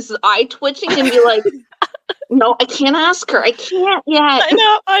at it and his eye twitching and be like, "No, I can't ask her. I can't yet."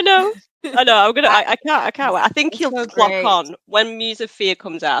 I know. I can't wait. I think he'll so clock great. on when Muse of Fear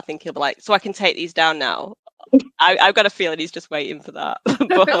comes out. I think he'll be like, so I can take these down now. I've got a feeling he's just waiting for that.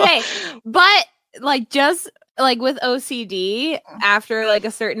 Okay, but like just like with OCD, after like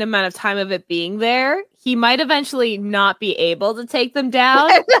a certain amount of time of it being there, he might eventually not be able to take them down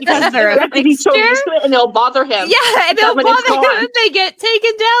because they're a He's so mixture. used to it and it'll bother him. Yeah, and it'll when it's bother him gone. if they get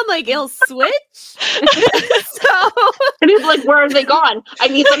taken down. Like it'll switch. So And he's like, "Where are they gone? I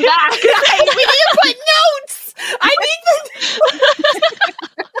need them back." we need to put notes. I need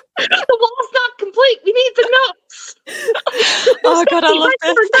The wall's not complete. We need the notes. Oh God, I love Write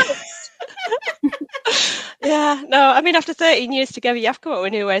this. the notes. Yeah, no, I mean, after 13 years together, you have to come up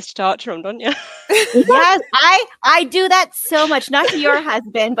with new ways to torture them, don't you? Yes, I do that so much. Not to your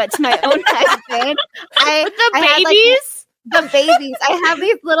husband, but to my own husband. the I have, like, babies. the babies. I have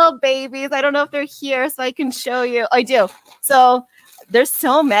these little babies. I don't know if they're here, so I can show you. I do. So there's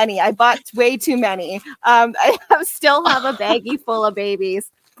so many. I bought way too many. Still have a baggie full of babies.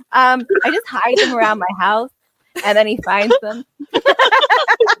 I just hide them around my house, and then he finds them.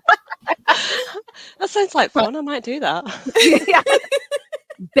 That sounds like fun. I might do that. Yeah.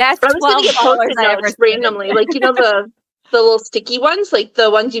 Best I was gonna get $12 post-it I ever notes spent. randomly, like the little sticky ones, like the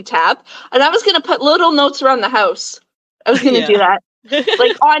ones you tap. And I was gonna put little notes around the house. I was gonna do that,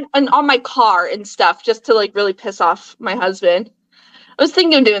 like on my car and stuff, just to like really piss off my husband. I was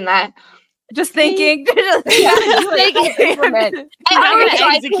thinking of doing that. Just thinking. Thinking. I Not would gonna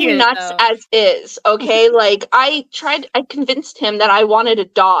drive execute him it, nuts though. as is, okay? Like, I convinced him that I wanted a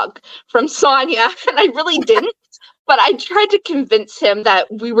dog from Sonia, and I really didn't. But I tried to convince him that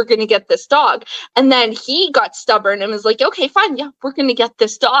we were going to get this dog. And then he got stubborn and was like, okay, fine, yeah, we're going to get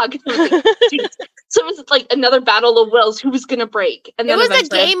this dog. And I was like, "Jeez." So it was like another battle of wills. Who was going to break? And It then was a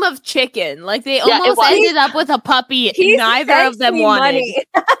eventually- game of chicken. Like they Yeah, it almost was. ended up with a puppy. He Neither sent of them me wanted. money.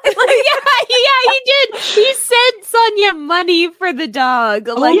 yeah, he did. He sent Sonia money for the dog.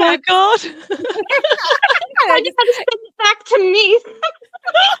 Oh Like, my God. I just had to send it back to me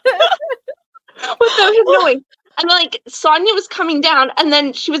without him knowing. And like Sonia was coming down, and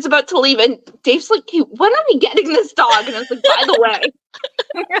then she was about to leave, and Dave's like, "Hey, when are we getting this dog?" And I was like, "By the way,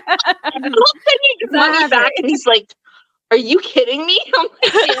 I'll send you your money back." And he's like, "Are you kidding me?" I'm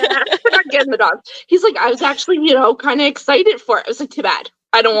like, "Yeah, we're not getting the dog." He's like, "I was actually, kind of excited for it." I was like, "Too bad,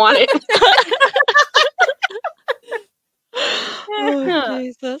 I don't want it." Oh,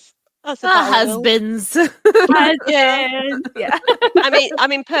 Jesus. That's a the battle of wills. husbands. Husband. Yeah. I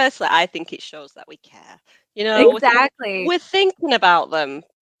mean, personally, I think it shows that we care. Exactly. We're thinking about them.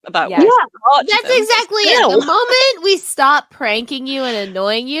 About Yes. ways Yeah. to torture That's them. exactly it. Still. The moment we stop pranking you and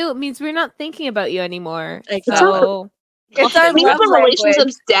annoying you, it means we're not thinking about you anymore. Exactly. So It's our It means love the language.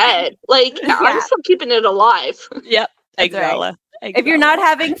 relationship's dead. Like, I'm Yeah. still keeping it alive. Yep. That's Exactly. If you're not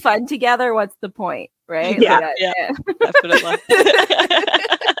having fun together, what's the point, right? Yeah. Like, Yeah. Definitely.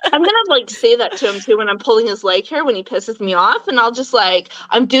 I'm gonna like say that to him too when I'm pulling his leg hair when he pisses me off, and I'll just like,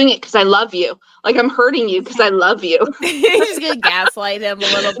 I'm doing it because I love you. Like, I'm hurting you because I love you. you're just gonna gaslight him a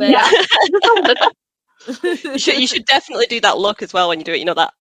little bit. Yeah. You should definitely do that look as well when you do it. You know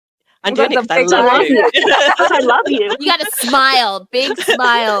that I'm About doing it the because I big love eyes. you. Because I love you. You gotta smile, big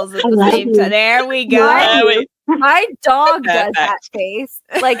smiles at I the love same you. time. There we go. Right. There we- my dog does Perfect. that face.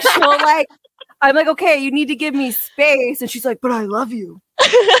 Like she'll like, I'm like, okay, you need to give me space, and she's like, but I love you.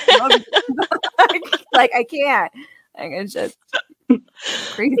 I love you. Like I can't. Like, it's just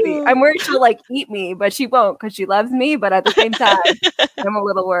crazy. I'm worried she'll like eat me, but she won't because she loves me. But at the same time, I'm a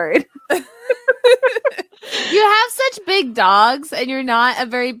little worried. You have such big dogs and you're not a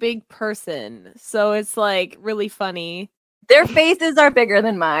very big person. So it's like really funny. Their faces are bigger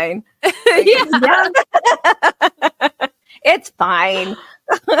than mine. Yeah. It's fine.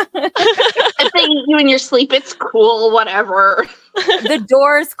 If they eat you in your sleep, it's cool, whatever. The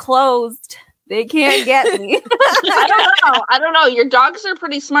door's closed. They can't get me. I don't know. Your dogs are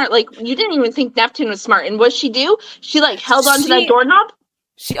pretty smart. Like, you didn't even think Neptune was smart. And what she do? She like held onto that doorknob.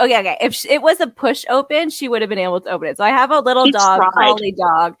 Okay. If it was a push open, she would have been able to open it. So I have a little She dog, tried. collie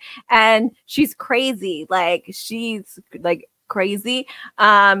dog, and she's crazy. Like she's like crazy.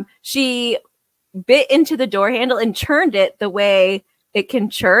 She bit into the door handle and churned it the way it can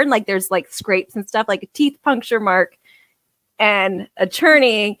churn. Like there's like scrapes and stuff, like a teeth puncture mark and a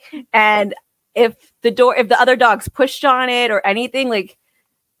churning. And if the other dogs pushed on it or anything, like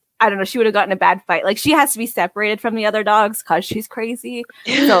I don't know, she would have gotten a bad fight. Like, she has to be separated from the other dogs because she's crazy.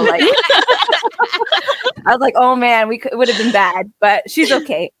 So, like, I was like, oh man, it would have been bad, but she's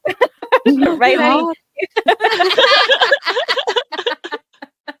okay. Right, honey?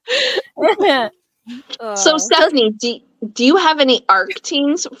 So, Stephanie, do you have any arc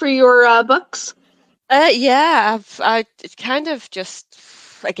teams for your books? Yeah, I kind of just,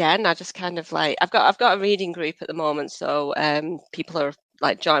 again, I just kind of like, I've got a reading group at the moment, so people are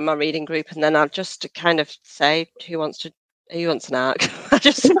like join my reading group, and then I'll just kind of say who wants an arc. I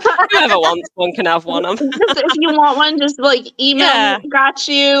just, whoever wants one can have one. If you want one, just like email me, got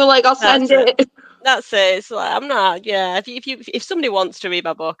you, like I'll send it. That's it. It's like, I'm not. Yeah, if somebody wants to read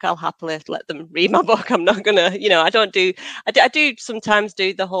my book, I'll happily let them read my book. I'm not gonna, I don't do. I do sometimes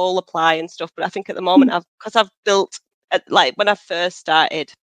do the whole apply and stuff, but I think at the moment I've built, like when I first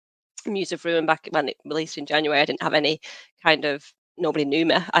started Muse of Ruin back when it released in January, I didn't have any kind of. Nobody knew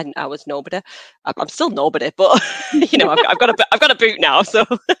me. I was nobody. I'm still nobody, but I've got a boot now. So,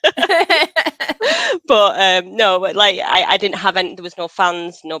 but no, but like I didn't have any. There was no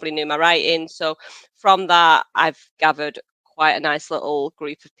fans. Nobody knew my writing. So from that, I've gathered quite a nice little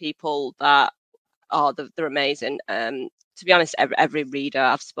group of people that they're amazing. To be honest, every reader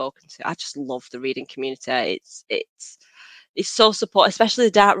I've spoken to, I just love the reading community. It's so supportive, especially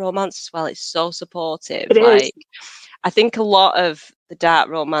the dark romance as well. It's so supportive. It is. I think a lot of the dark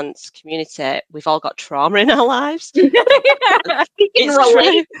romance community, we've all got trauma in our lives. It's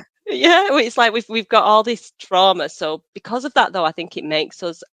true. Yeah, it's like we've got all this trauma. So because of that, though, I think it makes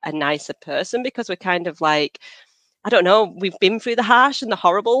us a nicer person because we're kind of like, I don't know, we've been through the harsh and the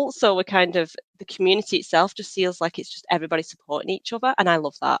horrible. So we're kind of, the community itself just feels like it's just everybody supporting each other. And I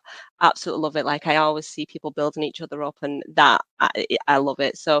love that. Absolutely love it. Like I always see people building each other up, and that I love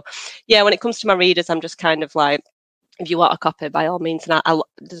it. So yeah, when it comes to my readers, I'm just kind of like, if you want a copy, by all means. And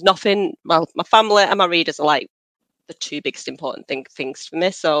there's nothing, well, my family and my readers are like the two biggest important things for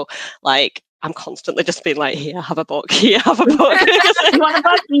me. So like, I'm constantly just being like, here, have a book, here, have a book. You want a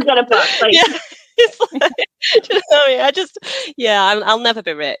book? You get a book. Like, yeah. It's like, I'll never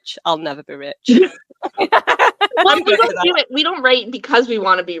be rich. I'll never be rich. Well, we don't do it. We don't write because we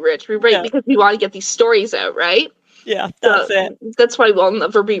want to be rich. We write because we want to get these stories out, right? Yeah, that's it. That's why we'll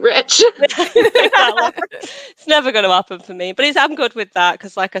never be rich. It's never going to happen for me. But I'm good with that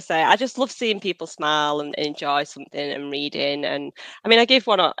because, like I say, I just love seeing people smile and enjoy something and reading. And I mean, I gave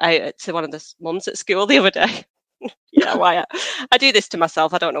one out to one of the mums at school the other day. Yeah, why I do this to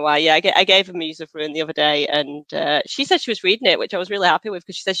myself. I don't know why. Yeah, I gave a Muse of Ruin the other day, and she said she was reading it, which I was really happy with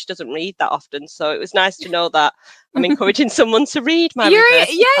because she said she doesn't read that often. So it was nice to know that I'm encouraging someone to read my.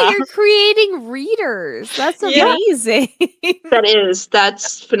 You're creating readers. That's amazing.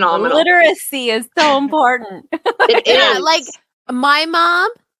 That's phenomenal. Literacy is so important. It is. Like my mom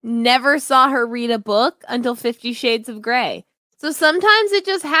never saw her read a book until 50 Shades of Grey. So sometimes it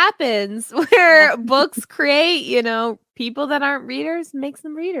just happens where books create, people that aren't readers, makes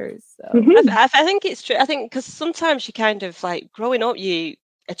them readers. So I think it's true. I think because sometimes you kind of like growing up, you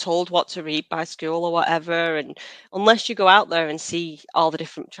are told what to read by school or whatever. And unless you go out there and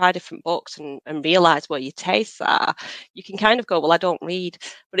try different books and realize what your tastes are, you can kind of go, well, I don't read.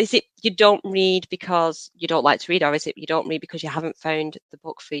 But is it you don't read because you don't like to read, or is it you don't read because you haven't found the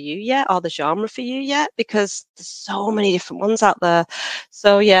book for you yet or the genre for you yet? Because there's so many different ones out there.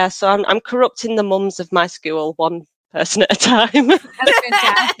 So yeah, so I'm corrupting the mums of my school one person at a time. That's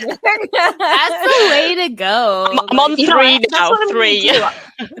fantastic. That's the way to go. I'm on three now. Three.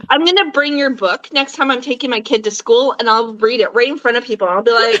 I'm gonna bring your book next time I'm taking my kid to school, and I'll read it right in front of people. I'll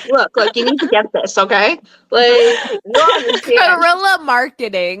be like, "Look, you need to get this, okay?" Like, guerrilla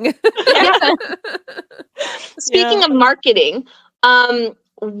marketing. Speaking of marketing,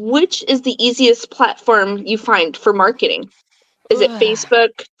 which is the easiest platform you find for marketing? Is it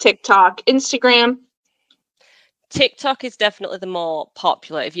Facebook, TikTok, Instagram? TikTok is definitely the more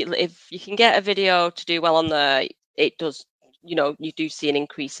popular. If you can get a video to do well on there, it does. You do see an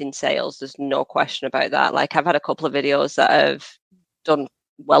increase in sales. There's no question about that. Like I've had a couple of videos that have done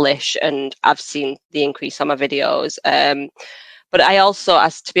wellish, and I've seen the increase on my videos. But I also,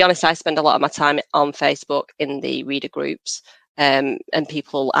 to be honest, I spend a lot of my time on Facebook in the reader groups, and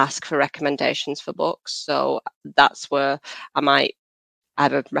people ask for recommendations for books. So that's where I might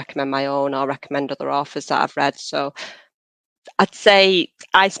either recommend my own or recommend other authors that I've read. So I'd say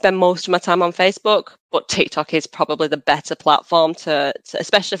I spend most of my time on Facebook, but TikTok is probably the better platform to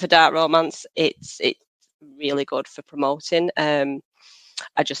especially for dark romance. It's really good for promoting.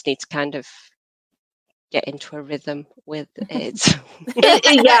 I just need to kind of get into a rhythm with it.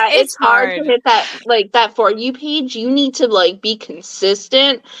 It's hard to hit that For You page. You need to like be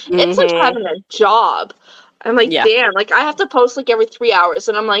consistent. It's like having a job. I'm like, damn, like I have to post like every 3 hours,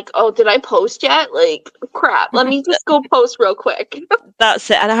 and I'm like, oh, did I post yet? Like, crap. Let me just go post real quick.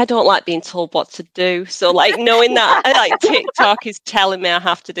 That's it. And I don't like being told what to do. So like knowing that like TikTok is telling me I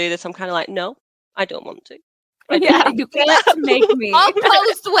have to do this, I'm kind of like, no, I don't want to. You can't make me. I'll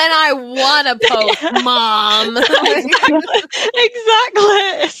post when I want to post, Mom.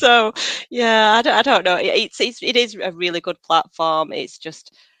 Exactly. So yeah, I don't know. It is a really good platform. It's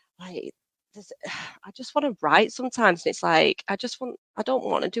just like I just want to write sometimes, and it's like I don't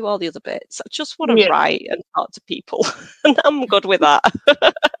want to do all the other bits. I just want to write and talk to people, and I'm good with that.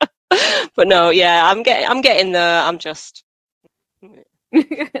 But no, yeah, I'm getting there. I'm just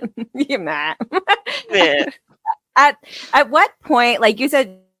You're mad. yeah. At what point, like you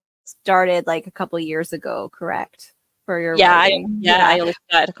said, started like a couple of years ago, correct? For your writing? I only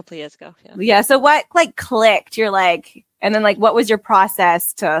started a couple of years ago. Yeah. So what like clicked? You're like, and then like, what was your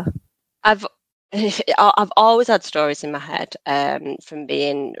process to? I've always had stories in my head from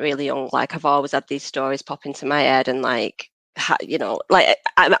being really young. Like I've always had these stories pop into my head, and like like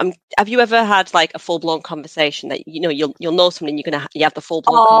have you ever had like a full-blown conversation that you'll know something, you have the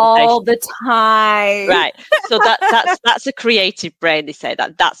full-blown conversation all the time, right? So that's a creative brain. They say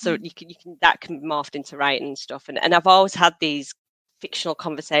that's a you can that can be morphed into writing and stuff, and I've always had these fictional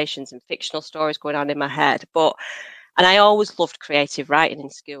conversations and fictional stories going on in my head, and I always loved creative writing in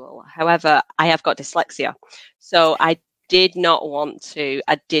school. However, I have got dyslexia, so I did not want to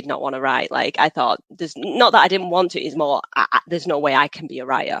write. Like I thought, there's not that I didn't want to, it's more there's no way I can be a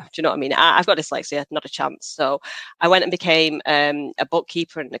writer. Do you know what I mean? I've got dyslexia, not a chance. So I went and became a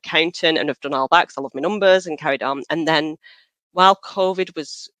bookkeeper and an accountant, and I've done all that because I love my numbers, and carried on. And then while COVID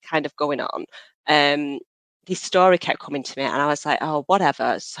was kind of going on, this story kept coming to me, and I was like, oh,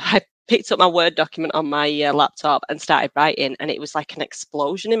 whatever. So I picked up my Word document on my laptop and started writing, and it was like an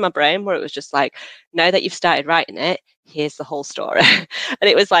explosion in my brain where it was just like, now that you've started writing it, here's the whole story. And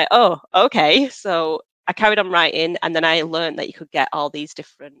it was like, oh, okay. So I carried on writing, and then I learned that you could get all these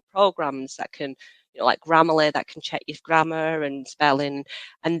different programs that can, like Grammarly, that can check your grammar and spelling,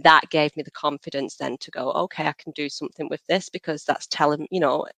 and that gave me the confidence then to go, okay, I can do something with this, because that's telling,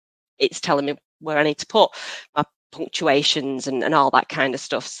 it's telling me where I need to put my punctuations and all that kind of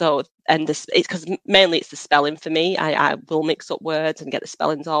stuff. So, and this, it's because mainly it's the spelling for me. I will mix up words and get the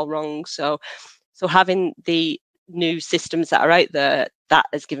spellings all wrong. So having the new systems that are out there, that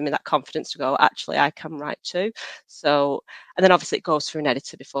has given me that confidence to go, actually, I can write too. So, and then obviously it goes through an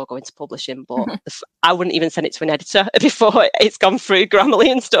editor before going to publishing, but I wouldn't even send it to an editor before it's gone through Grammarly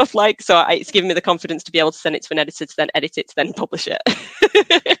and stuff, like, so it's given me the confidence to be able to send it to an editor, to then edit it, to then publish it.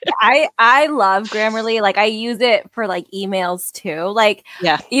 I love Grammarly. Like I use it for like emails too. Like,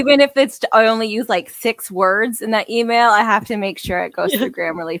 yeah, even if I only use like 6 words in that email, I have to make sure it goes through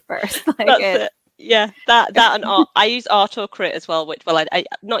Grammarly first. Like that's it. Yeah, that and I use AutoCrit as well, which, well, I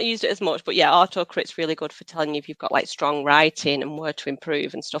not used it as much, but yeah, AutoCrit's really good for telling you if you've got like strong writing and where to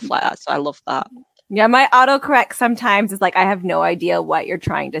improve and stuff like that. So I love that. Yeah, my autocorrect sometimes is like, I have no idea what you're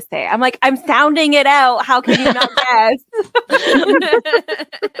trying to say. I'm like, I'm sounding it out. How can you not guess?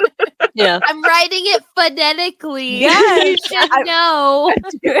 Yeah, I'm writing it phonetically. Yes, you should know.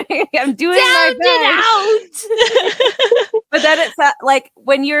 I'm doing Sound my best. it out. But then it's like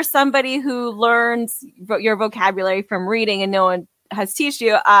when you're somebody who learns your vocabulary from reading and no one has taught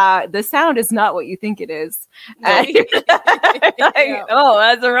you, the sound is not what you think it is. Oh,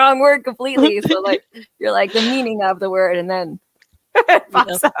 that's the wrong word completely. So like you're like the meaning of the word, and then it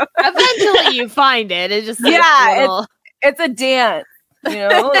pops out. Eventually you find it. It just it's a dance.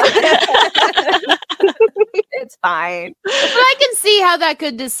 It's fine. But I can see how that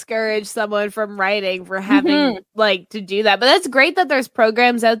could discourage someone from writing, for having like to do that. But that's great that there's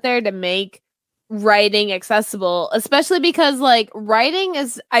programs out there to make writing accessible, especially because like writing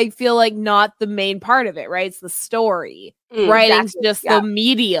is, I feel like, not the main part of it, right? It's the story. Writing's just the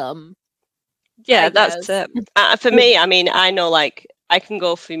medium. Yeah, that's it. For me, I mean, I know, like, I can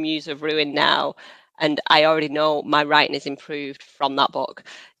go through Muse of Ruin now, and I already know my writing is improved from that book.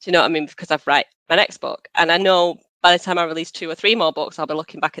 Do you know what I mean? Because I've write my next book, and I know by the time I release 2 or 3 more books, I'll be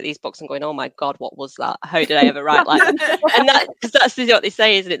looking back at these books and going, oh my God, what was that? How did I ever write like that? And because that's what they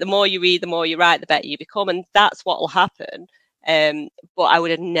say, isn't it? The more you read, the more you write, the better you become. And that's what will happen. But I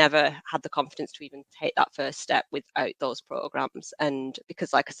would have never had the confidence to even take that first step without those programs. And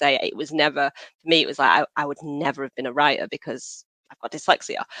because, like I say, it was never, for me, it was like, I would never have been a writer because I've got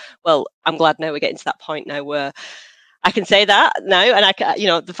dyslexia. Well, I'm glad now we're getting to that point now where I can say that now, and I can,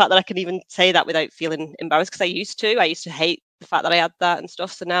 the fact that I can even say that without feeling embarrassed, because I used to hate the fact that I had that and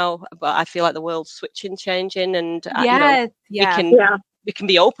stuff. So now, but I feel like the world's switching, changing, and we can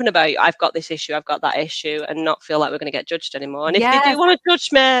be open about, I've got this issue, I've got that issue, and not feel like we're going to get judged anymore. And if they do want to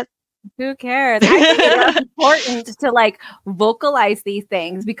judge me, who cares? I think it's important to like vocalize these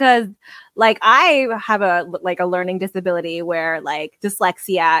things, because like I have a learning disability where like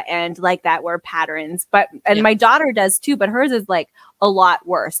dyslexia and like that were patterns, but my daughter does too, but hers is like a lot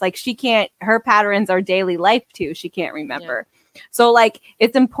worse. Like her patterns are daily life too. She can't remember. Yeah. So like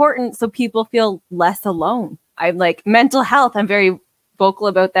it's important so people feel less alone. I'm like mental health. I'm very vocal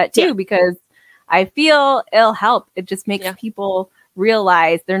about that too, because I feel it'll help. It just makes people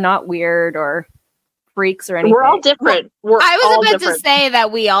realize they're not weird or freaks or anything. We're all different. I was about to say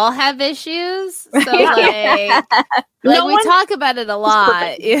that we all have issues. So we talk about it a lot.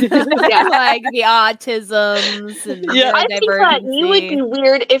 Like the autisms and I think that you would be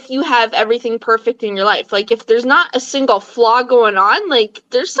weird if you have everything perfect in your life. Like if there's not a single flaw going on, like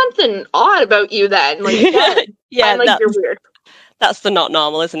there's something odd about you then. Like you're weird. That's the not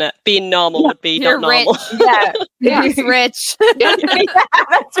normal, isn't it? Being normal would be not normal. Yeah, he's rich.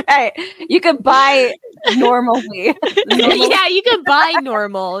 That's right. You could buy normally. Yeah, you can buy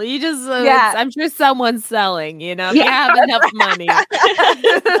normal. You just, I'm sure someone's selling, if you have enough money.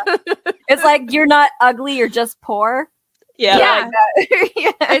 It's like you're not ugly, you're just poor. Yeah.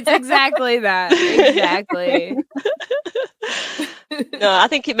 It's exactly that. Exactly. No, I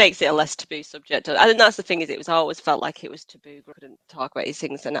think it makes it a less taboo subject. I think that's the thing, is it was always felt like it was taboo. We couldn't talk about these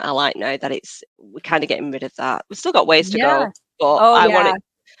things, and I like now that we're kind of getting rid of that. We've still got ways to go, but I want it.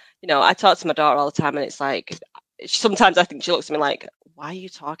 I talk to my daughter all the time, and it's like sometimes I think she looks at me like, "Why are you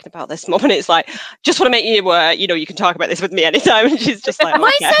talking about this, Mum?" And it's like, just want to make you aware, you can talk about this with me anytime. And she's just like,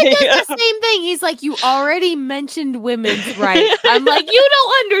 my son does the same thing. He's like, "You already mentioned women's rights." I'm like, "You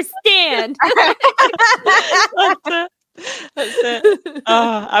don't understand." That's it.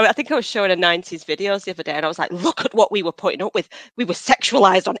 I think I was showing her 90s videos the other day, and I was like, look at what we were putting up with. We were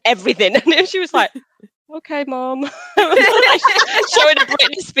sexualized on everything. And she was like, okay, Mom. Showing her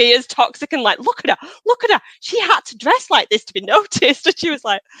Britney Spears Toxic, and like, look at her. She had to dress like this to be noticed. And she was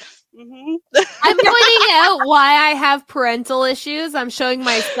like, I'm pointing out why I have parental issues. I'm showing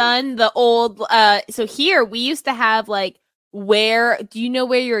my son the old, so here we used to have like, do you know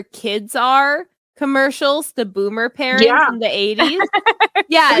where your kids are? Commercials to boomer parents in the 80s.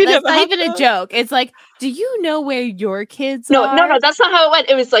 That's not even a joke. It's like, do you know where your kids are? No, that's not how it went.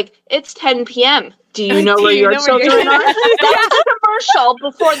 It was like, it's 10 p.m. Do you know where your children are? That was a commercial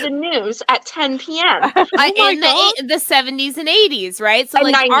before the news at 10 p.m. In the 70s and 80s, right? So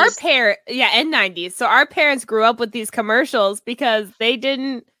and like 90s. our parents, and 90s. So our parents grew up with these commercials because they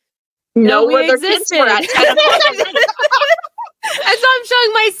didn't know where their kids were at 10 o'clock. And so I'm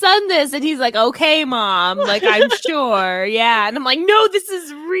showing my son this, and he's like, okay, Mom, like, I'm sure. Yeah. And I'm like, no, this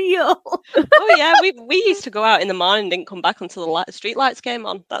is real. Oh, yeah. We used to go out in the morning and didn't come back until the street lights came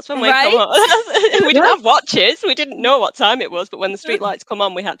on. That's when we come on. We didn't have watches. We didn't know what time it was, but when the street lights come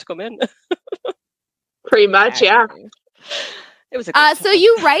on, we had to come in. Pretty much, yeah. It was a so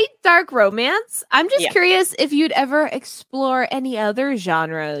you write dark romance. I'm just curious if you'd ever explore any other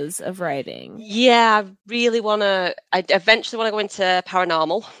genres of writing. Yeah, I really want to. I eventually want to go into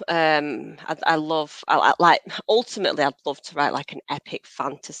paranormal. Ultimately, I'd love to write like an epic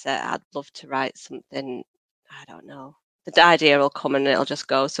fantasy. I'd love to write something, I don't know. The idea will come and it'll just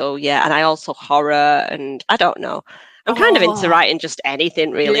go. So yeah, and I also horror, and I don't know. I'm kind of into writing just anything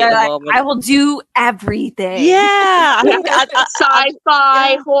really at the moment. I will do everything. Yeah, I think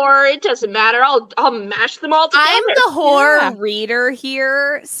sci-fi, horror. It doesn't matter. I'll mash them all together. I'm the horror reader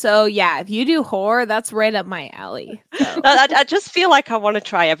here, so yeah. If you do horror, that's right up my alley. So. I just feel like I want to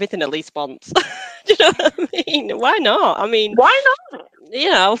try everything at least once. Do you know what I mean? Why not? I mean, why not?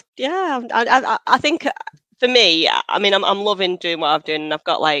 I think. For me, I mean, I'm loving doing what I've done. I've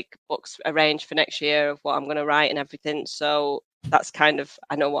got like books arranged for next year of what I'm going to write and everything. So that's kind of,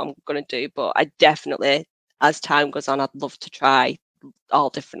 I know what I'm going to do. But I definitely, as time goes on, I'd love to try all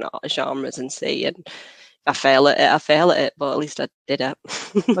different genres and see. And if I fail at it, I fail at it. But at least I did it.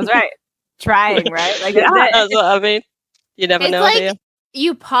 That's right. Trying, right? Like that's what I mean. You never know, do you?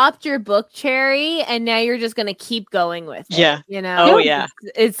 You popped your book cherry, and now you're just gonna keep going with it. Yeah. You know? Oh yeah.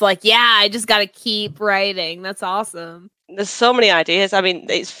 It's like, I just gotta keep writing. That's awesome. There's so many ideas. I mean,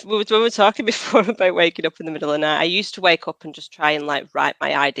 we were talking before about waking up in the middle of the night. I used to wake up and just try and like write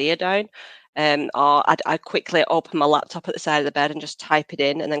my idea down. Or I'd quickly open my laptop at the side of the bed and just type it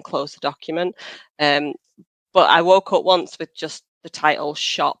in and then close the document. But I woke up once with just the title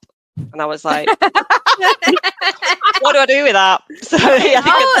 "Shop" And I was like, what do I do with that? So yeah,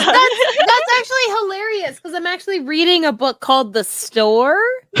 that's actually hilarious because I'm actually reading a book called The Store.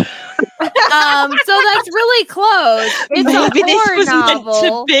 So that's really close. It's maybe a this horror was novel. meant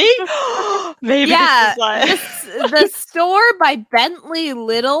to be. Maybe Yeah, this was like The Store by Bentley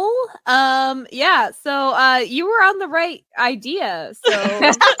Little. Yeah. So you were on the right idea. So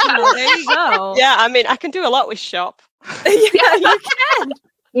there you go. Yeah, I mean, I can do a lot with shop. Yeah, you can.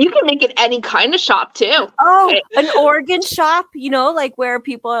 You can make it any kind of shop too. Oh, an organ shop, like where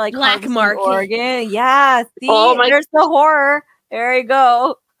people are like Black harvesting market. organ. Yeah, see, Oh my- there's the horror. There you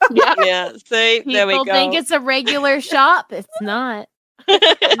go. Yeah. Yeah, see, there we People go. think it's a regular shop. It's not. They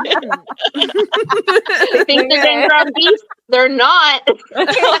think they're getting ground beef. They're not.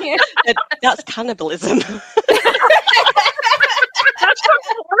 That's cannibalism. That's not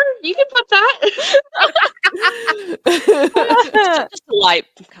horror. You can put that. Just light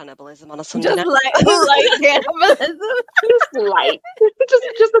cannibalism on a Sunday Just night. like cannibalism. Just light.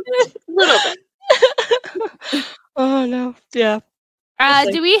 just a little bit. Oh no, yeah.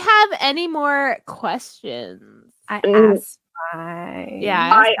 Do we have any more questions? I asked mine.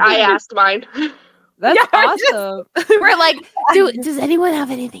 Yeah, I asked mine. that's Yeah, awesome. We're like, does anyone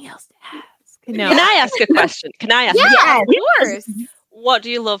have anything else to ask? No. Can I ask a question? Can I ask? Yeah, of course. What do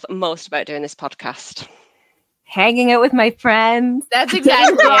you love most about doing this podcast? Hanging out with my friends. That's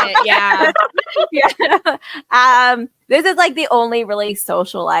exactly it. Yeah. Yeah. This is like the only really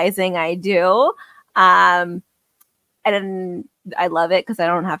socializing I do. And I love it because I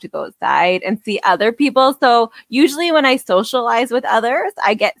don't have to go outside and see other people. So usually when I socialize with others,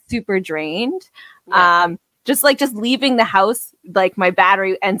 I get super drained. Yeah. Just leaving the house, like my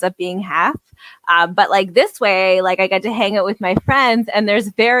battery ends up being half. But like this way, like I get to hang out with my friends and there's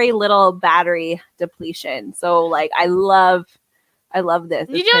very little battery depletion. So like I love this.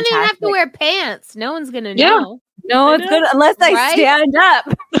 You It's don't even have to fantastic. wear pants. No one's gonna Yeah. know. No, it's good unless I Right? stand up.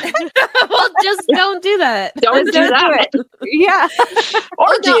 Well, just don't do that. Don't do that. Yeah. Or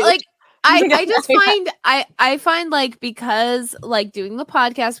Oh, no, do. like I just find I find like because like doing the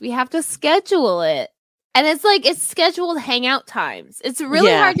podcast, we have to schedule it. And it's like it's scheduled hangout times. It's really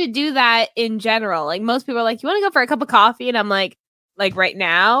Yeah. hard to do that in general. Like most people are like, "You want to go for a cup of coffee?" And I'm like right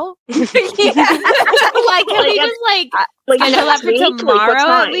now? Like, can we just like schedule that next for week? Like, what tomorrow at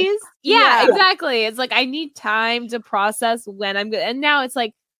time? least? Yeah, exactly. It's like I need time to process when I'm good. And now it's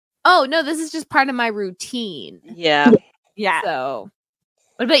like, oh no, this is just part of my routine. Yeah. Yeah. So,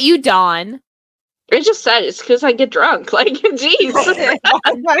 what about you, Dawn? I just said it's because I get drunk. Like, geez. And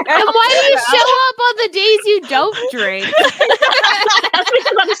why do you show up on the days you don't drink? That's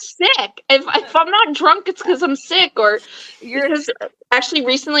because I'm sick. If I'm not drunk, it's because I'm sick. Or because actually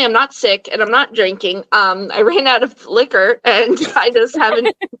recently I'm not sick and I'm not drinking. I ran out of liquor and I just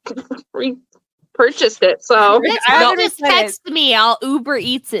haven't repurchased it. So Next time, just text me. I'll Uber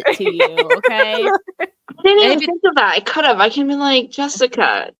Eats it to you. Okay. I didn't even think of that. I could have. I can be like,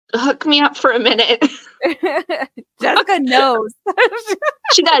 Jessica, hook me up for a minute. Jessica knows.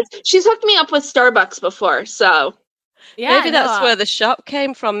 She does. She's hooked me up with Starbucks before. So Yeah. Maybe that's where the shop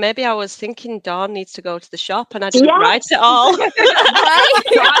came from. Maybe I was thinking Dawn needs to go to the shop and I didn't write it all.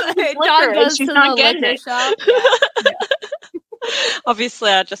 Right? Dawn goes she's to not the getting liquor it. shop.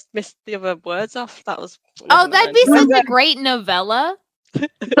 Obviously, I just missed the other words off. That was. Oh, never that'd mind. be such a great novella.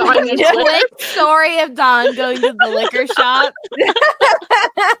 Dawn needs liquor. Quick story of Dawn going to the liquor shop. Who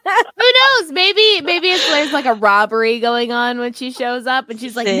knows? Maybe it's there's like a robbery going on when she shows up, and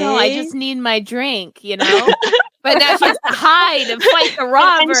she's like, "No, I just need my drink," you know. But now she has to hide and fight the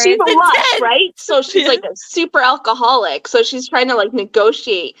robber. And she's a lush, instead. right? So she's like a super alcoholic. So she's trying to like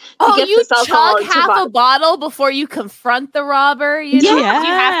negotiate to Oh, get you this alcohol chug into half bottle. a bottle before you confront the robber. You know, Yeah. you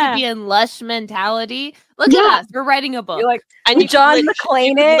have to be in lush mentality. Look Yeah. at us. We're writing a book. You're like, And you John could McClane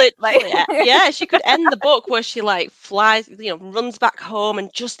you could it. Like, yeah, she could end the book where she like flies, runs back home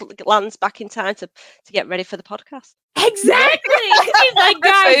and just lands back in time to get ready for the podcast. Exactly. She's like,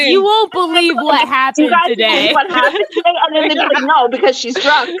 guys, Boom. you won't believe what You happened guys today. know what happened today? And then they're like, no, because she's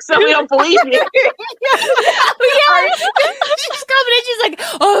drunk. So we don't believe you. Yeah. She's coming in. She's like,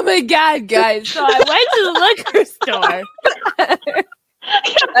 oh my God, guys. So I went to the liquor store.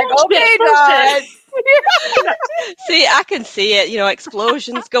 like okay, guys. See, I can see it,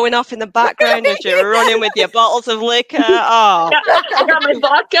 explosions going off in the background as you're running with your bottles of liquor. Oh, I got my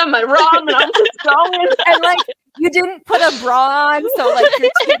vodka, my rum, and I'm just going. And like you didn't put a bra on, so like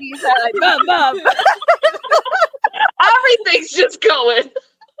your titties are like bum, bum. Everything's just going.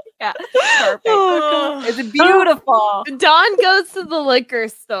 Yeah, perfect. Oh, It's beautiful. Dawn goes to the liquor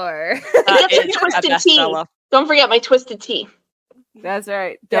store. that Get some is a twisted tea. bestseller. Don't forget my twisted tea. That's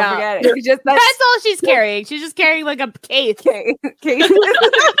right. Don't Yeah. forget it. That's all she's carrying. She's just carrying like a case. Case. Case of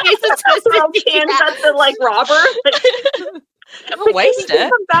twisted Throw tea. cans at the like robber. Don't waste Can you it.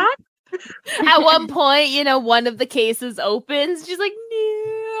 come back? At one point, you know, one of the cases opens. She's like,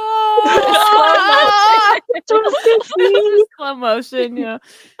 no. Slow motion, yeah.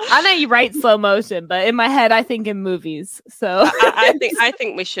 I know you write slow motion, but in my head, I think in movies. So I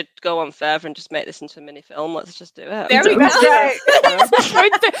think we should go on further and just make this into a mini film. Let's just do it. there we go. That's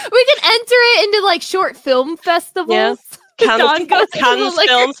right. We can enter it into like short film festivals. Yeah. Dawn goes to Cannes the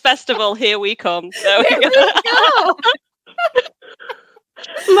Films Festival. Here we come. There There we we go. go.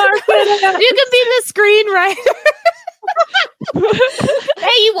 Mark it up. You can be the screenwriter.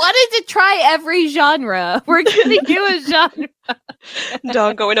 Hey, you wanted to try every genre. We're gonna do a genre.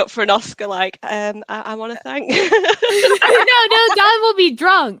 Dawn going up for an Oscar, like, I want to thank. No, Dawn will be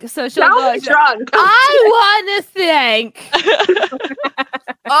drunk, so she'll Now go. I'm drunk. I want to thank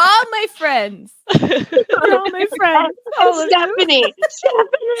all my friends. All my friends. All of you. Stephanie.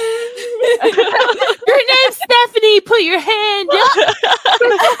 Your name's Stephanie. Put your hand up.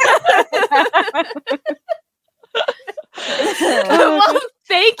 Well,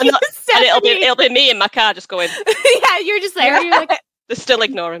 thank you, And Stephanie. it'll be me in my car just going, Yeah, you're just there. You're like, they're still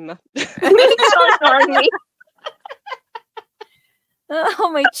ignoring me. So ignoring me.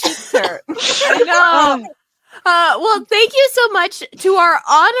 Oh, my cheeks hurt. I know. Well, thank you so much to our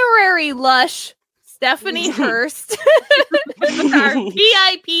honorary lush, Stephanie Hurst, our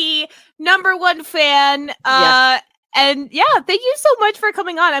VIP #1 fan. Yes. And yeah, thank you so much for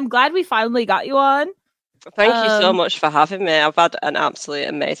coming on. I'm glad we finally got you on. Thank you so much for having me. I've had an absolutely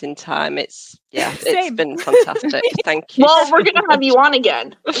amazing time. It's Same. been fantastic. Thank you. Well, we're gonna have you on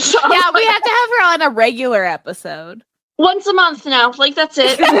again. So, Yeah, we have to have her on a regular episode. once a month now. Like that's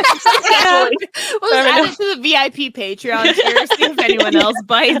it. We'll just Fair add enough. it to the VIP Patreon tier, see if anyone else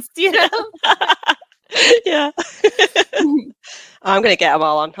bites, you know? Yeah. I'm gonna get them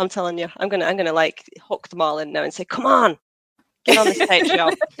all on. I'm telling you. I'm gonna like hook them all in now and say, come on, get on this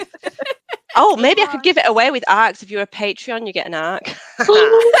Patreon. Oh, maybe I could give it away with arcs. If you're a Patreon, you get an arc.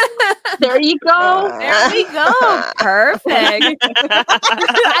 There you go. There we go. Perfect.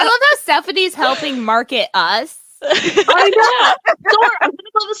 I love how Stephanie's helping market us. I know. Don't worry, I'm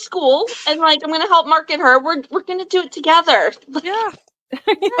gonna go to school and like I'm gonna help market her. We're gonna do it together. Yeah.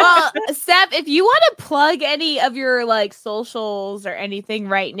 Well, Steph, if you want to plug any of your like socials or anything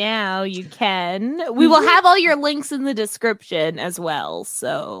right now, you can. We will have all your links in the description as well.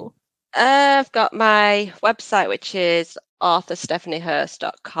 So I've got my website, which is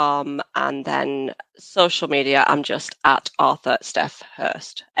authorstephaniehurst.com, and then social media, I'm just at author Steph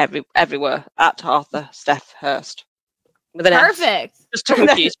Hurst. Everywhere at author Steph Hurst. With an F, perfect. just to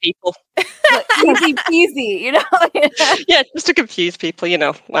confuse people. Easy peasy, you know? Yeah, just to confuse people, you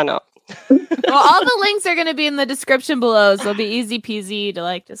know, why not? Well, all the links are going to be in the description below, so it'll be easy peasy to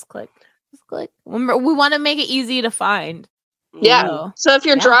like just click. Remember, we want to make it easy to find. Yeah. So, So if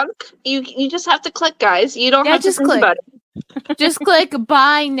you're Yeah. drunk, you just have to click, guys. You don't Yeah, have to just think click. about it. just click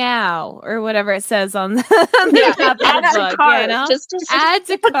buy now or whatever it says on the, on the Yeah. top of Add the to book. cart. You know? Just Add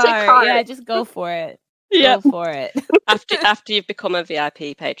to add to cart. cart. Yeah, just go for it. Yeah. Go for it. After you've become a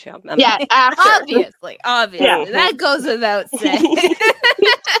VIP Patreon member. yeah. After. Obviously. Yeah. That goes without saying.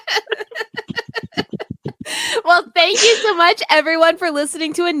 Well, thank you so much, everyone, for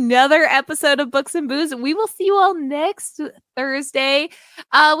listening to another episode of Books and Booze. We will see you all next Thursday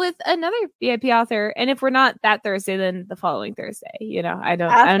with another VIP author. And if we're not that Thursday, then the following Thursday. You know, I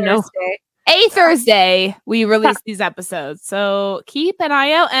don't know. A Thursday we release these episodes. So keep an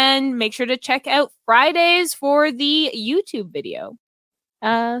eye out and make sure to check out Fridays for the YouTube video.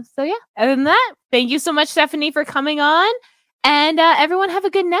 So yeah, other than that, thank you so much, Stephanie, for coming on. And everyone have a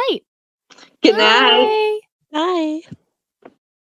good night. Good night. Bye. Bye.